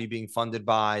LIV being funded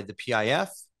by the PIF.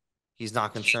 He's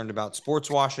not concerned about sports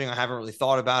washing. I haven't really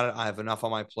thought about it. I have enough on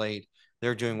my plate.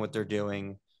 They're doing what they're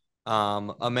doing.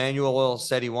 Emanuel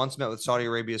said he once met with Saudi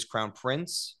Arabia's crown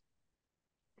prince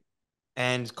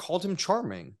and called him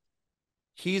charming.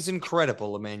 He's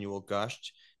incredible, Emanuel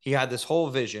gushed. He had this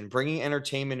whole vision, bringing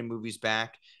entertainment and movies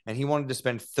back, and he wanted to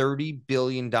spend $30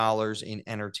 billion in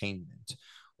entertainment.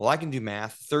 Well, I can do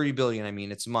math. 30 billion, I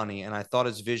mean, it's money, and I thought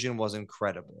his vision was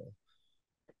incredible.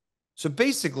 So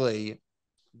basically,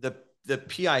 the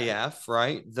PIF,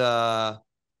 right? The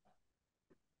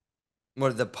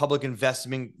public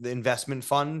investment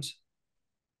fund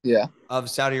of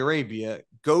Saudi Arabia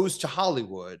goes to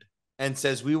Hollywood and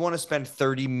says, we want to spend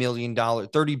 $30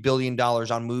 billion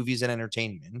on movies and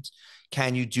entertainment.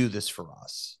 Can you do this for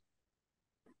us?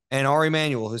 And Ari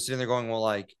Emanuel, who's sitting there going, well,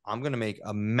 like, I'm going to make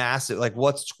a massive, like,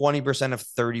 what's 20% of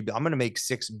 30? I'm going to make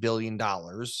 $6 billion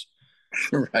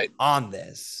on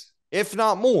this, if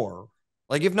not more.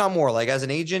 Like, as an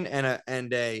agent and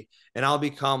I'll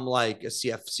become like a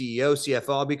CEO, CFO,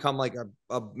 I'll become like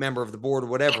a member of the board,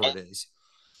 whatever it is.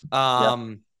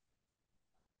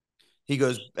 He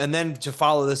goes, and then to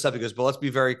follow this up, he goes, but let's be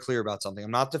very clear about something.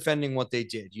 I'm not defending what they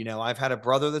did. I've had a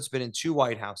brother that's been in 2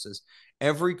 White Houses.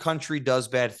 Every country does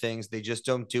bad things. They just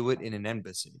don't do it in an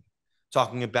embassy.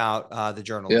 Talking about the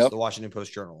journalist, the Washington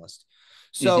Post journalist.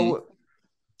 So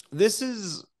this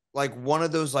is like one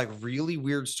of those like really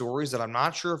weird stories that I'm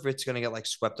not sure if it's going to get like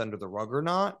swept under the rug or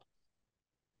not.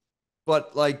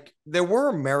 But like there were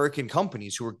American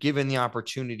companies who were given the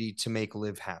opportunity to make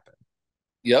live happen.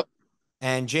 Yep.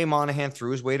 And Jay Monahan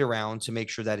threw his weight around to make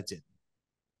sure that it did.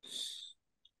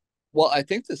 Well, I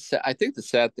think the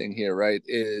sad thing here, right,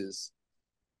 is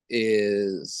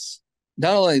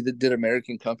not only did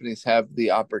American companies have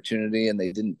the opportunity and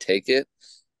they didn't take it,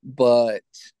 but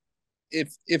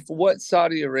if what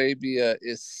Saudi Arabia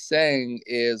is saying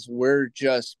is we're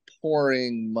just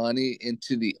pouring money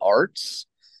into the arts,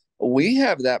 we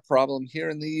have that problem here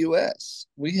in the US.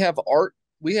 We have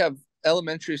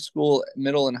elementary school,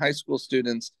 middle and high school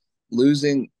students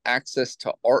losing access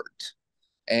to art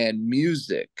and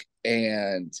music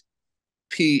and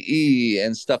PE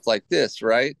and stuff like this,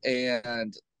 right?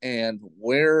 And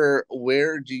where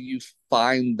do you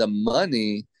find the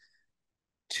money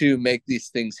to make these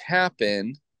things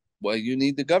happen? Well, you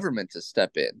need the government to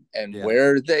step in. And Yeah.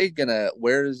 where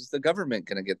is the government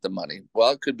gonna get the money?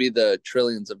 Well, it could be the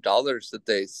trillions of dollars that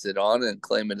they sit on and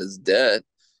claim it as debt,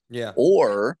 Yeah.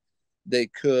 or they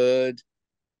could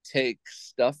take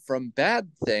stuff from bad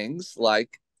things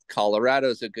like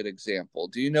Colorado's a good example.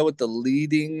 Do you know what the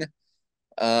leading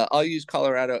I'll use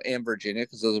Colorado and Virginia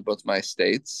because those are both my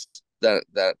states that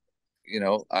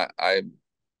I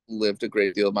lived a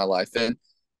great deal of my life in.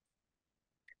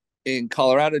 In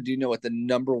Colorado, do you know what the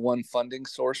number one funding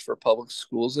source for public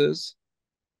schools is?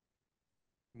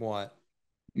 What?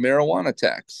 Marijuana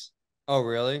tax. Oh,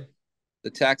 really?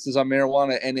 The taxes on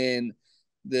marijuana. And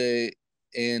the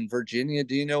in Virginia,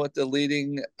 do you know what the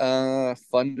leading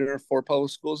funder for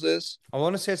public schools is? I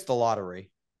want to say it's the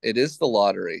lottery. It is the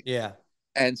lottery. Yeah.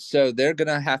 And so they're going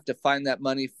to have to find that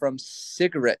money from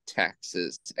cigarette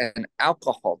taxes and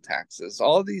alcohol taxes,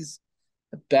 all these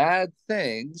bad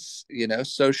things,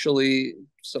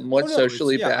 somewhat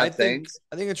socially bad things.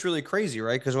 I think it's really crazy,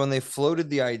 right? Because when they floated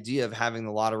the idea of having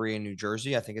the lottery in New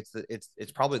Jersey, I think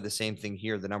it's probably the same thing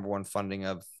here. The number one funding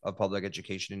of public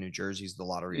education in New Jersey is the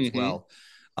lottery as well.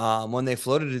 When they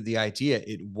floated the idea,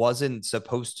 it wasn't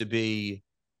supposed to be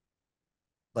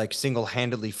like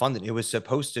single-handedly funded. It was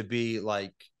supposed to be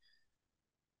like,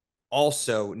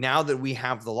 also now that we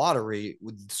have the lottery,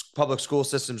 public school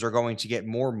systems are going to get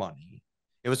more money.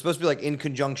 It was supposed to be like in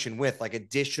conjunction with, like,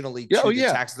 additionally to the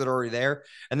taxes that are already there.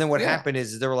 And then what happened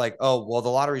is they were like, oh, well, the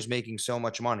lottery is making so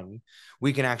much money,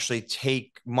 we can actually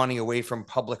take money away from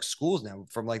public schools now,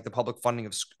 from like the public funding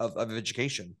of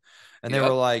education. And they were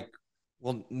like,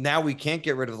 well, now we can't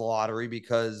get rid of the lottery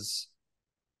because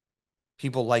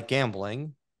people like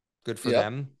gambling. Good for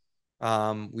them.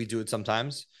 We do it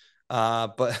sometimes.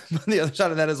 But the other side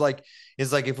of that is like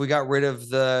if we got rid of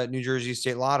the New Jersey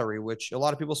State Lottery, which a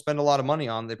lot of people spend a lot of money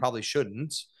on, they probably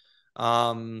shouldn't.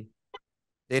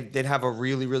 They'd have a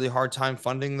really, really hard time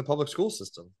funding the public school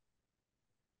system.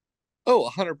 Oh,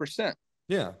 100%.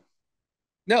 Yeah.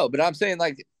 No, but I'm saying,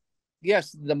 like,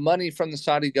 yes, the money from the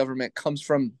Saudi government comes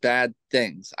from bad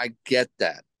things. I get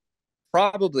that.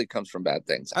 Probably comes from bad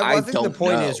things. I think the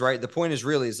point is, right, the point is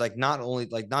really is like not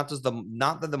that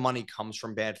the money comes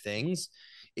from bad things,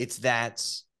 it's that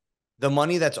the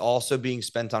money that's also being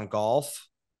spent on golf,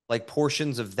 like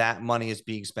portions of that money is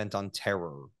being spent on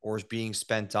terror or is being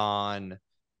spent on,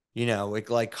 it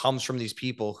like comes from these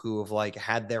people who have like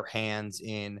had their hands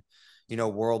in,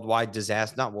 worldwide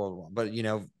disaster, not worldwide, but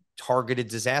targeted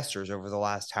disasters over the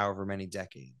last however many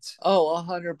decades. Oh,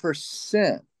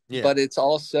 100%. Yeah. But it's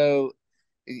also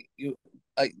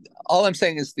all I'm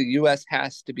saying is the U.S.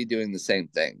 has to be doing the same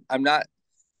thing.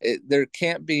 There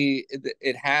can't be.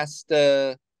 It has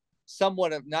to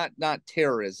somewhat of not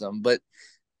terrorism, but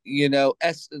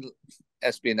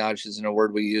espionage isn't a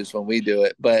word we use when we do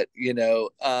it, but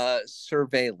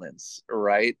surveillance,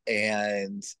 right?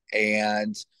 And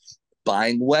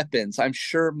buying weapons. I'm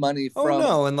sure money from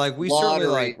and like we certainly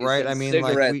like, right? I mean,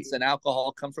 cigarettes and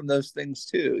alcohol come from those things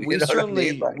too. We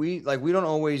certainly we don't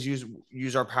always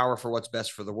use our power for what's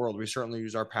best for the world. We certainly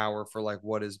use our power for like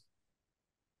what is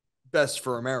best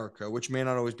for America, which may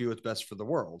not always be what's best for the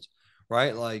world,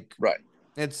 right? Like, right.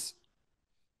 I feel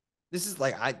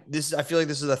like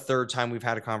this is the third time we've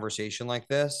had a conversation like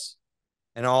this,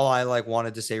 and all I like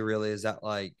wanted to say really is that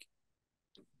like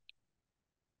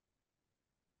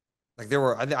I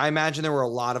imagine there were a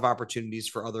lot of opportunities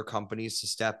for other companies to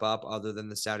step up other than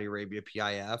the Saudi Arabia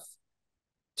PIF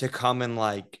to come and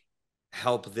like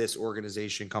help this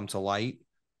organization come to light,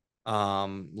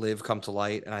 live come to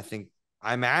light. And I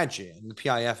imagine the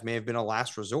PIF may have been a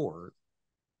last resort.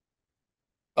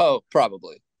 Oh,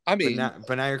 probably. I mean,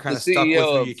 but now you're kind of stuck with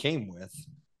who you came with.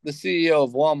 The CEO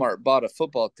of Walmart bought a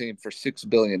football team for $6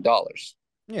 billion.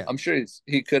 Yeah. I'm sure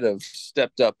he could have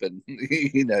stepped up and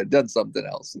done something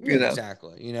else. Yeah,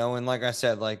 exactly. And like I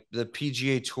said, like the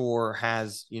PGA Tour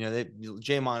has,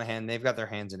 Jay Monahan, they've got their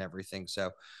hands in everything.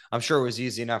 So I'm sure it was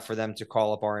easy enough for them to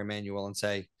call up Ari Emanuel and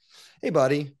say, "Hey,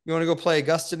 buddy, you want to go play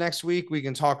Augusta next week? We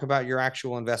can talk about your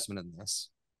actual investment in this."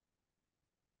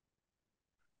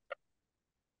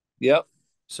 Yep.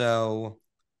 So,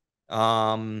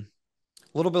 a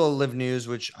little bit of live news,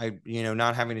 which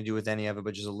not having to do with any of it,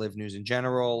 but just a live news in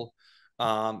general.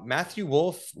 Matthew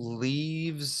Wolf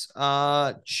leaves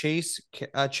Chase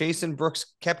and Brooks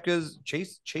Kepka's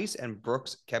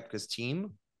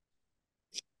team.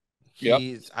 Yep.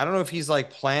 I don't know if he's like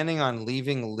planning on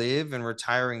leaving live and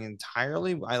retiring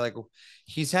entirely.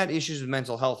 He's had issues with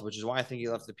mental health, which is why I think he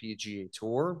left the PGA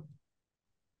Tour.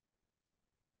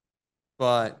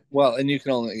 But well, and you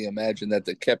can only imagine that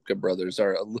the Kepka brothers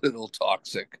are a little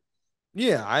toxic.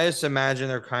 Yeah, I just imagine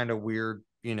they're kind of weird,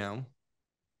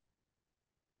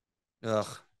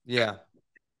 Ugh, yeah.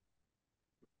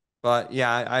 But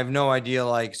yeah, I have no idea.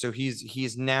 Like, so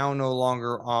he's now no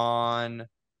longer on.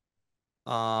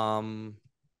 Let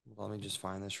me just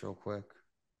find this real quick.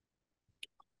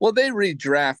 Well, they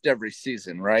redraft every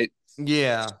season, right?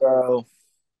 Yeah. So,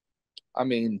 I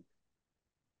mean,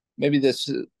 maybe this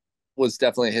was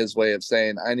definitely his way of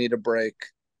saying, I need a break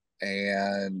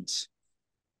and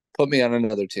put me on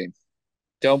another team.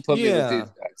 Don't put me with these Yeah.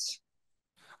 guys.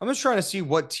 I'm just trying to see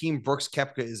what team Brooks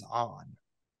Koepka is on.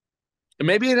 And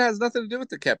maybe it has nothing to do with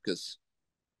the Kepkas.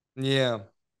 Yeah.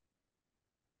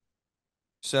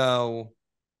 So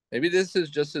maybe this is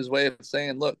just his way of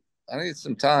saying, look, I need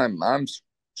some time. I'm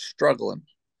struggling.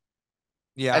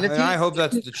 yeah, And and I hope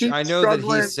if that's he I keeps know that he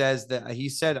struggling, says that I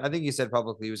think he said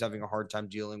publicly he was having a hard time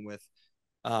dealing with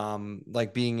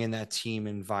like being in that team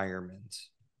environment.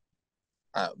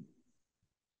 um,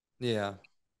 Yeah.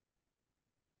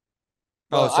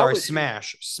 well, Oh, I sorry, would.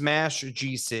 Smash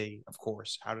GC, of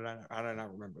course. How did I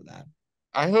not remember that?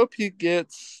 I hope he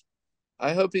gets.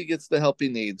 I hope he gets the help he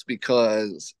needs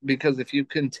because if you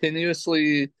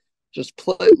continuously just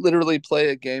literally play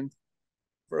a game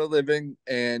for a living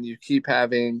and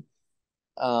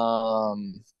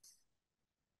um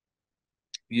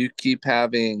you keep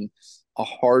having a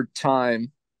hard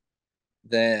time,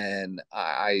 then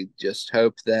I just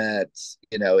hope that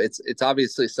it's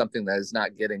obviously something that is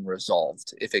not getting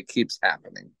resolved if it keeps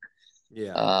happening.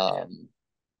 Yeah.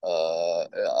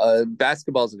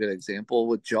 Basketball is a good example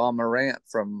with John Morant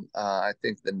from I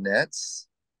think the Nets.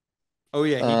 Oh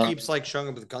yeah, he Uh, keeps like showing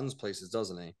up with guns places,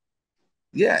 doesn't he?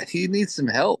 yeah, he needs some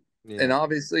help, and Yeah.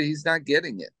 obviously he's not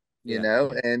getting it. Yeah.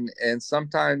 And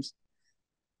sometimes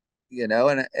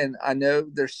and I know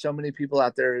there's so many people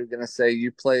out there who are going to say you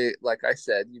play, like I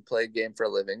said, you play a game for a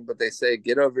living, but they say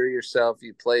get over yourself.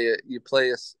 You play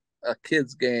a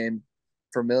kid's game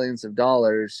for millions of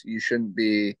dollars. You shouldn't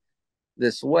be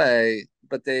this way,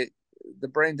 but the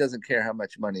brain doesn't care how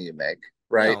much money you make,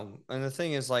 right? No, and the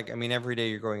thing is, like, I mean, every day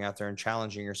you're going out there and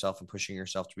challenging yourself and pushing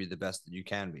yourself to be the best that you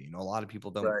can be. A lot of people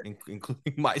don't, Right.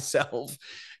 including myself.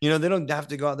 They don't have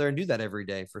to go out there and do that every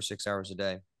day for 6 hours a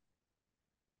day.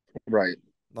 Right.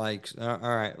 Like, all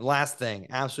right, last thing,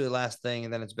 absolutely last thing,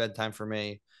 and then it's bedtime for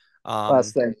me.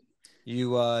 Last thing.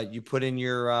 You put in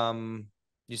your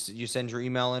you send your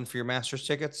email in for your master's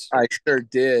tickets. I sure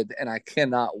did, and I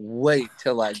cannot wait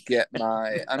till I get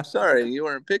my. I'm sorry, you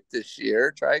weren't picked this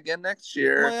year. Try again next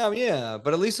year. Well, yeah,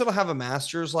 but at least it'll have a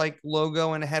master's like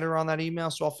logo and a header on that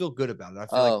email, so I'll feel good about it.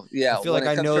 Oh I yeah, feel when like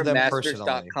it I comes know from them personally.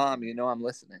 masters.com, I'm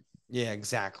listening. Yeah,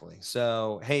 exactly.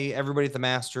 So, hey, everybody at the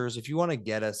Masters, if you want to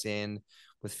get us in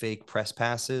with fake press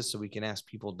passes so we can ask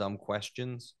people dumb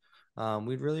questions,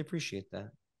 we'd really appreciate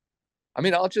that. I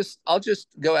mean, I'll just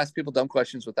go ask people dumb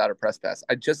questions without a press pass.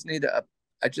 I just need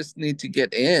to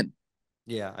get in.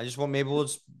 Yeah, I just want maybe we'll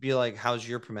just be like, "How's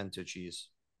your pimento cheese?"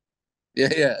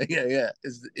 Yeah.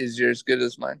 Is yours good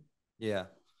as mine? Yeah.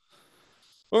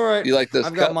 All right. You like those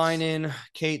I've got mine cups? in.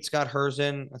 Kate's got hers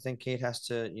in. I think Kate has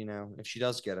to, if she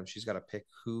does get them, she's got to pick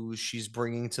who she's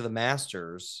bringing to the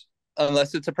Masters.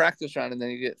 Unless it's a practice round and then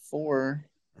you get four.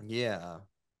 Yeah.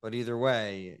 But either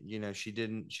way, she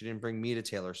didn't bring me to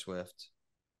Taylor Swift.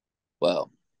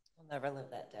 Well, I'll never live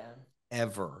that down.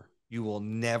 Ever. You will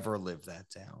never live that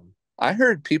down. I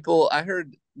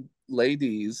heard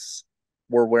ladies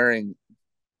were wearing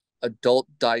adult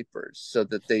diapers so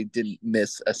that they didn't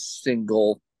miss a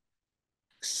single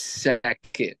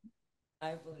second.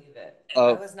 I believe it. I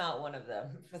Of was not one of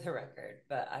them, for the record,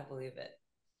 but I believe it.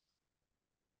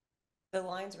 The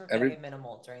lines were every very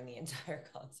minimal during the entire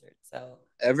concert, so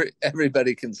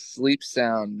everybody can sleep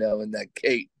sound knowing that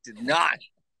Kate did not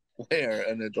wear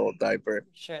an adult diaper. I'm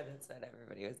sure that's what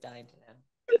everybody was dying to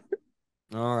know.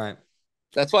 All right.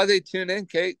 That's why they tune in,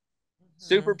 Kate.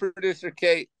 Super Mhm. producer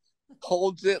Kate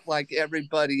holds it like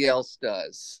everybody else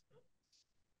does.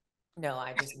 No,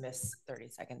 I just miss 30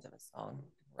 seconds of a song.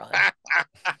 Run.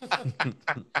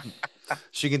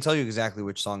 She can tell you exactly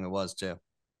which song it was too.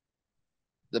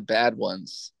 The bad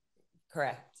ones.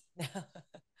 Correct.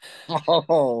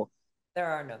 Oh, There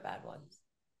are no bad ones.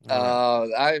 All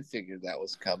right. I figured that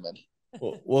was coming.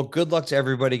 Well, good luck to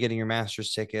everybody getting your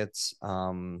Masters tickets.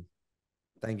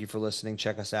 Thank you for listening.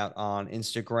 Check us out on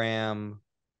Instagram,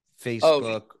 Oh, Facebook,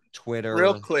 real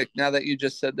Twitter. quick, now that you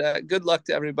just said that, good luck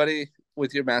to everybody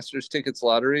with your Masters tickets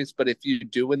lotteries. But if you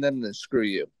do win them, then screw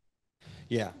you.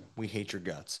 Yeah, we hate your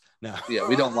guts. No. Yeah,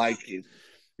 we don't like you.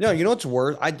 No, you know what's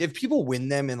worse? If people win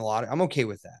them in a lot, I'm okay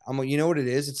with that. You know what it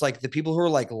is? It's like the people who are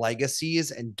like legacies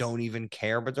and don't even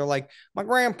care, but they're like, my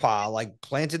grandpa like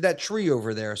planted that tree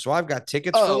over there, so I've got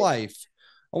tickets for Oh, life.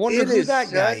 I wonder it who is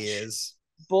that guy such is.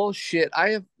 bullshit. I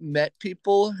have met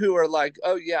people who are like,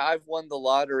 "Oh yeah, I've won the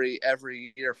lottery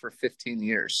every year for 15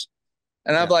 years,"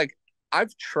 and I'm Yeah. like,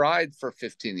 "I've tried for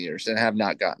 15 years and have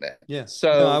not gotten it." Yeah. No, I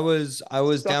So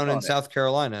was suck down in on it. South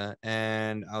Carolina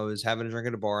and I was having a drink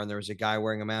at a bar and there was a guy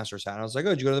wearing a Masters hat. And I was like, "Oh,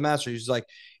 did you go to the Masters?" He's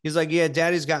like, "Yeah,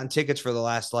 Daddy's gotten tickets for the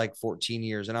last like 14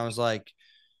 years." And I was like,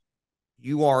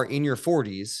 "You are in your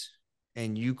 40s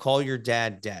and you call your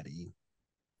dad daddy."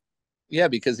 Yeah,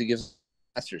 because he gives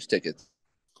Masters tickets.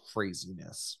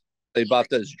 Craziness. They bought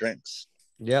those drinks.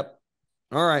 Yep.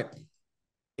 All right.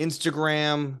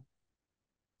 Instagram,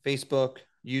 Facebook,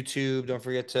 YouTube. Don't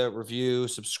forget to review,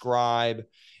 subscribe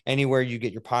anywhere you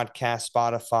get your podcast,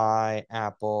 Spotify,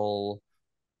 Apple,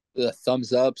 The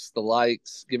thumbs ups, the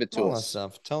likes, give it to all that us.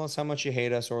 stuff. Tell us how much you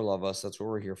hate us or love us. That's what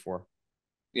we're here for.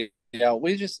 Yeah,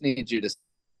 we just need you to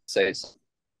say something.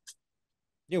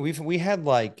 Yeah, we had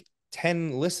like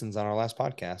 10 listens on our last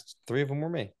podcast. 3 of them were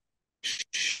me.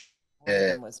 One of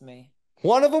them was me.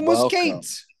 One of them was Welcome.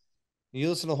 Kate. You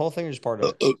listen to the whole thing or just part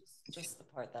of it? Just the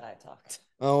part that I talked.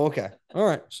 Oh, okay. All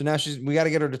right. So now we got to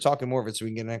get her to talking more of it so we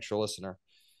can get an extra listener.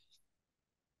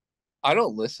 I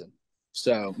don't listen.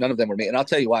 So none of them were me. And I'll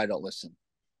tell you why I don't listen.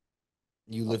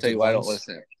 You I'll lived tell it you why I don't once.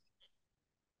 listen.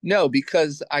 No,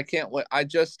 because I can't wait.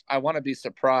 I want to be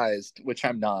surprised, which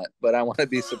I'm not, but I want to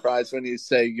be surprised when you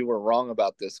say you were wrong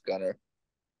about this, Gunner.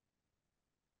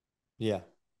 Yeah.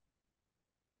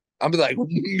 I'll be like,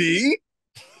 me?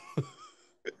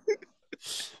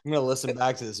 I'm gonna listen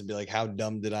back to this and be like, how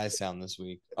dumb did I sound this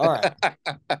week? All right.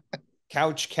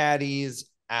 Couch Caddies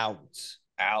out.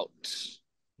 Out.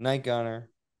 Night Gunner.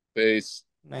 Peace.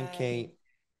 Night Bye. Kate.